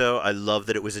Callisto. I love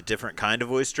that it was a different kind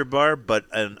of oyster bar,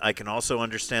 and I can also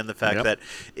understand the fact that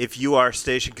if you are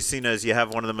Station Casinos, you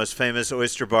have one of the most famous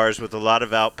oyster bars with a lot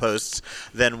of outposts,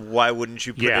 then why wouldn't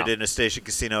you put it in a Station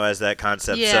Casino as that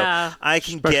concept? Yeah. So I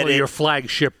can Especially get it. your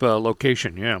flagship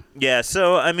location, Yeah,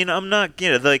 so, I'm not,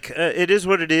 it is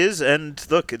what it is, and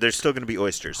look, there's still going to be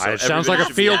oysters. So it sounds like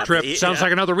a field trip. Sounds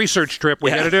like another research trip we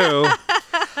got to do.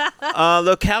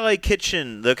 Locale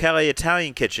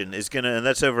Italian Kitchen is going to, and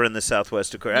that's over in the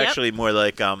southwest, of course. Yep. Actually, more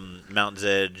like Mountain's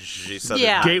Edge.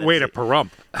 Gateway to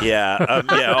Pahrump. All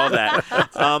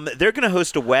that. They're going to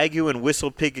host a Wagyu and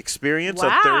Whistle Pig experience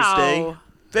on Thursday,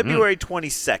 February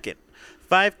 22nd.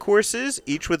 5 courses,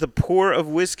 each with a pour of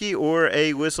whiskey or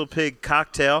a Whistle Pig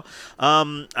cocktail.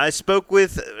 I spoke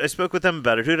with them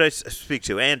about it. Who did I speak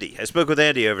to? Andy. I spoke with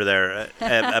Andy over there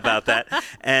about that,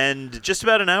 and just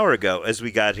about an hour ago as we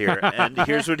got here. And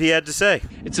here's what he had to say.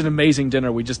 It's an amazing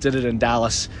dinner. We just did it in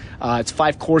Dallas. It's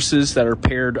 5 courses that are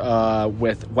paired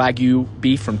with Wagyu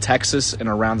beef from Texas and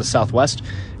around the Southwest,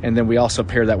 and then we also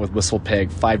pair that with Whistle Pig,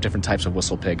 5 different types of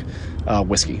Whistle Pig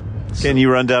whiskey. Can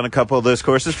you run down a couple of those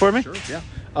courses for me? Sure,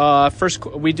 yeah. First,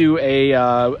 we do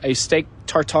a steak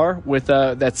tartare with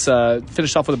that's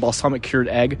finished off with a balsamic cured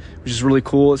egg, which is really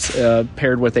cool. It's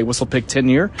paired with a Whistle Pig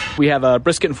tenure. We have a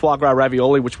brisket and foie gras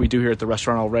ravioli, which we do here at the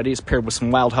restaurant already. It's paired with some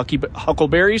wild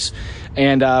huckleberries,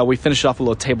 and we finish it off with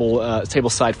a little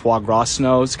tableside foie gras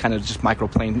snow. It's kind of just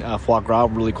microplane foie gras,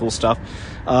 really cool stuff.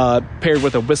 Paired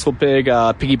with a Whistle Pig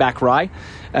piggyback rye.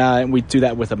 And we do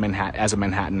that with a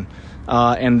Manhattan.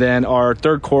 And then our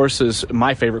third course is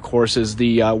my favorite course is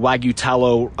the Wagyu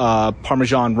Tallow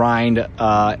Parmesan rind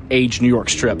aged New York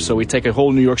strip. So we take a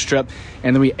whole New York strip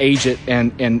and then we age it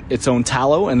in its own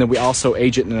tallow, and then we also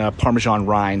age it in a Parmesan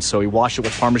rind. So we wash it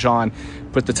with Parmesan,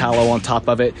 put the tallow on top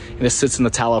of it, and it sits in the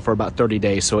tallow for about 30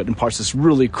 days. So it imparts this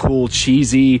really cool,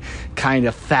 cheesy, kind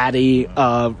of fatty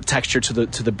texture to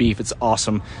the beef. It's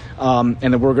awesome. And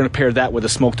then we're going to pair that with a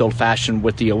smoked old fashioned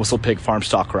with the Whistle Pig farm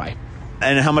stock rye.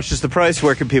 And how much is the price?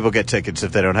 Where can people get tickets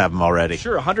if they don't have them already?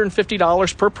 Sure,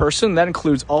 $150 per person. That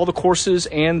includes all the courses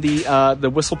and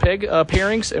the Whistle Pig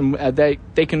pairings, and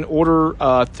they can order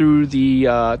through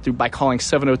by calling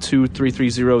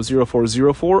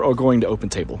 702-330-0404 or going to Open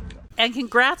Table. And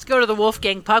congrats go to the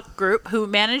Wolfgang Puck Group, who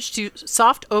managed to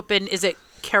soft open, is it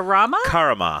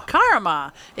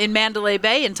Karama in Mandalay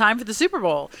Bay in time for the Super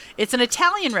Bowl. It's an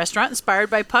Italian restaurant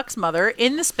inspired by Puck's mother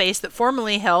in the space that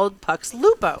formerly held Puck's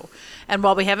Lupo. And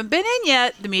while we haven't been in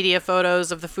yet, the media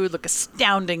photos of the food look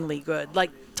astoundingly good.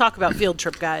 Like, talk about field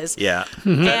trip, guys. Yeah.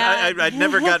 I'd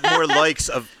never got more likes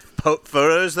of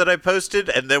photos that I posted,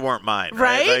 and they weren't mine.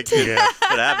 Right? Like,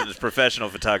 what happens, professional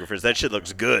photographers. That shit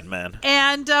looks good, man.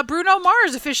 And Bruno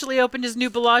Mars officially opened his new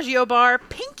Bellagio bar,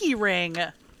 Pinky Ring.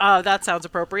 That sounds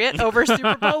appropriate. Over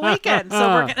Super Bowl weekend.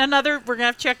 So we're gonna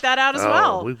have to check that out as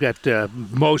well. We've got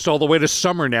most all the way to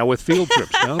summer now with field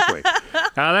trips, don't we?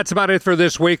 That's about it for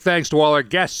this week. Thanks to all our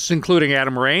guests, including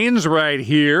Adam Raines, right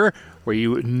here, where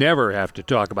you never have to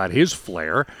talk about his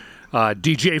flair.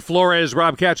 DJ Flores,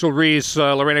 Rob Katzel-Reese,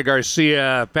 Lorena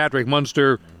Garcia, Patrick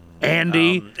Munster,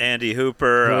 Andy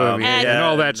Hooper, and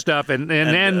all that stuff, and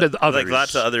the others. Like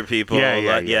lots of other people.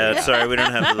 Yeah. Sorry, we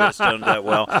don't have the list done that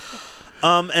well.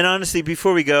 And honestly,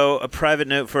 before we go, a private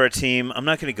note for our team. I'm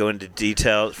not going to go into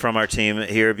detail from our team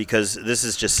here because this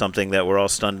is just something that we're all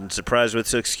stunned and surprised with.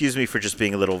 So excuse me for just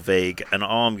being a little vague. And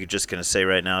all I'm just going to say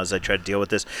right now as I try to deal with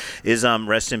this is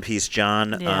rest in peace,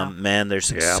 John. Yeah. Man,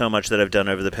 there's so much that I've done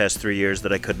over the past 3 years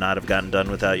that I could not have gotten done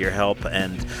without your help.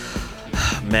 And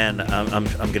man, I'm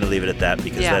going to leave it at that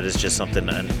because that is just something.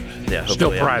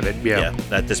 Still private. Yeah.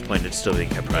 At this point, it's still being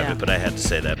kept private, but I had to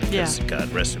say that because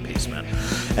God rest in peace, man.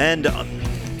 And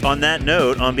on that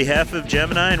note, on behalf of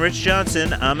Gemini and Rich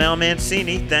Johnson, I'm Al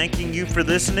Mancini, thanking you for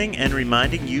listening and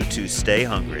reminding you to stay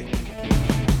hungry.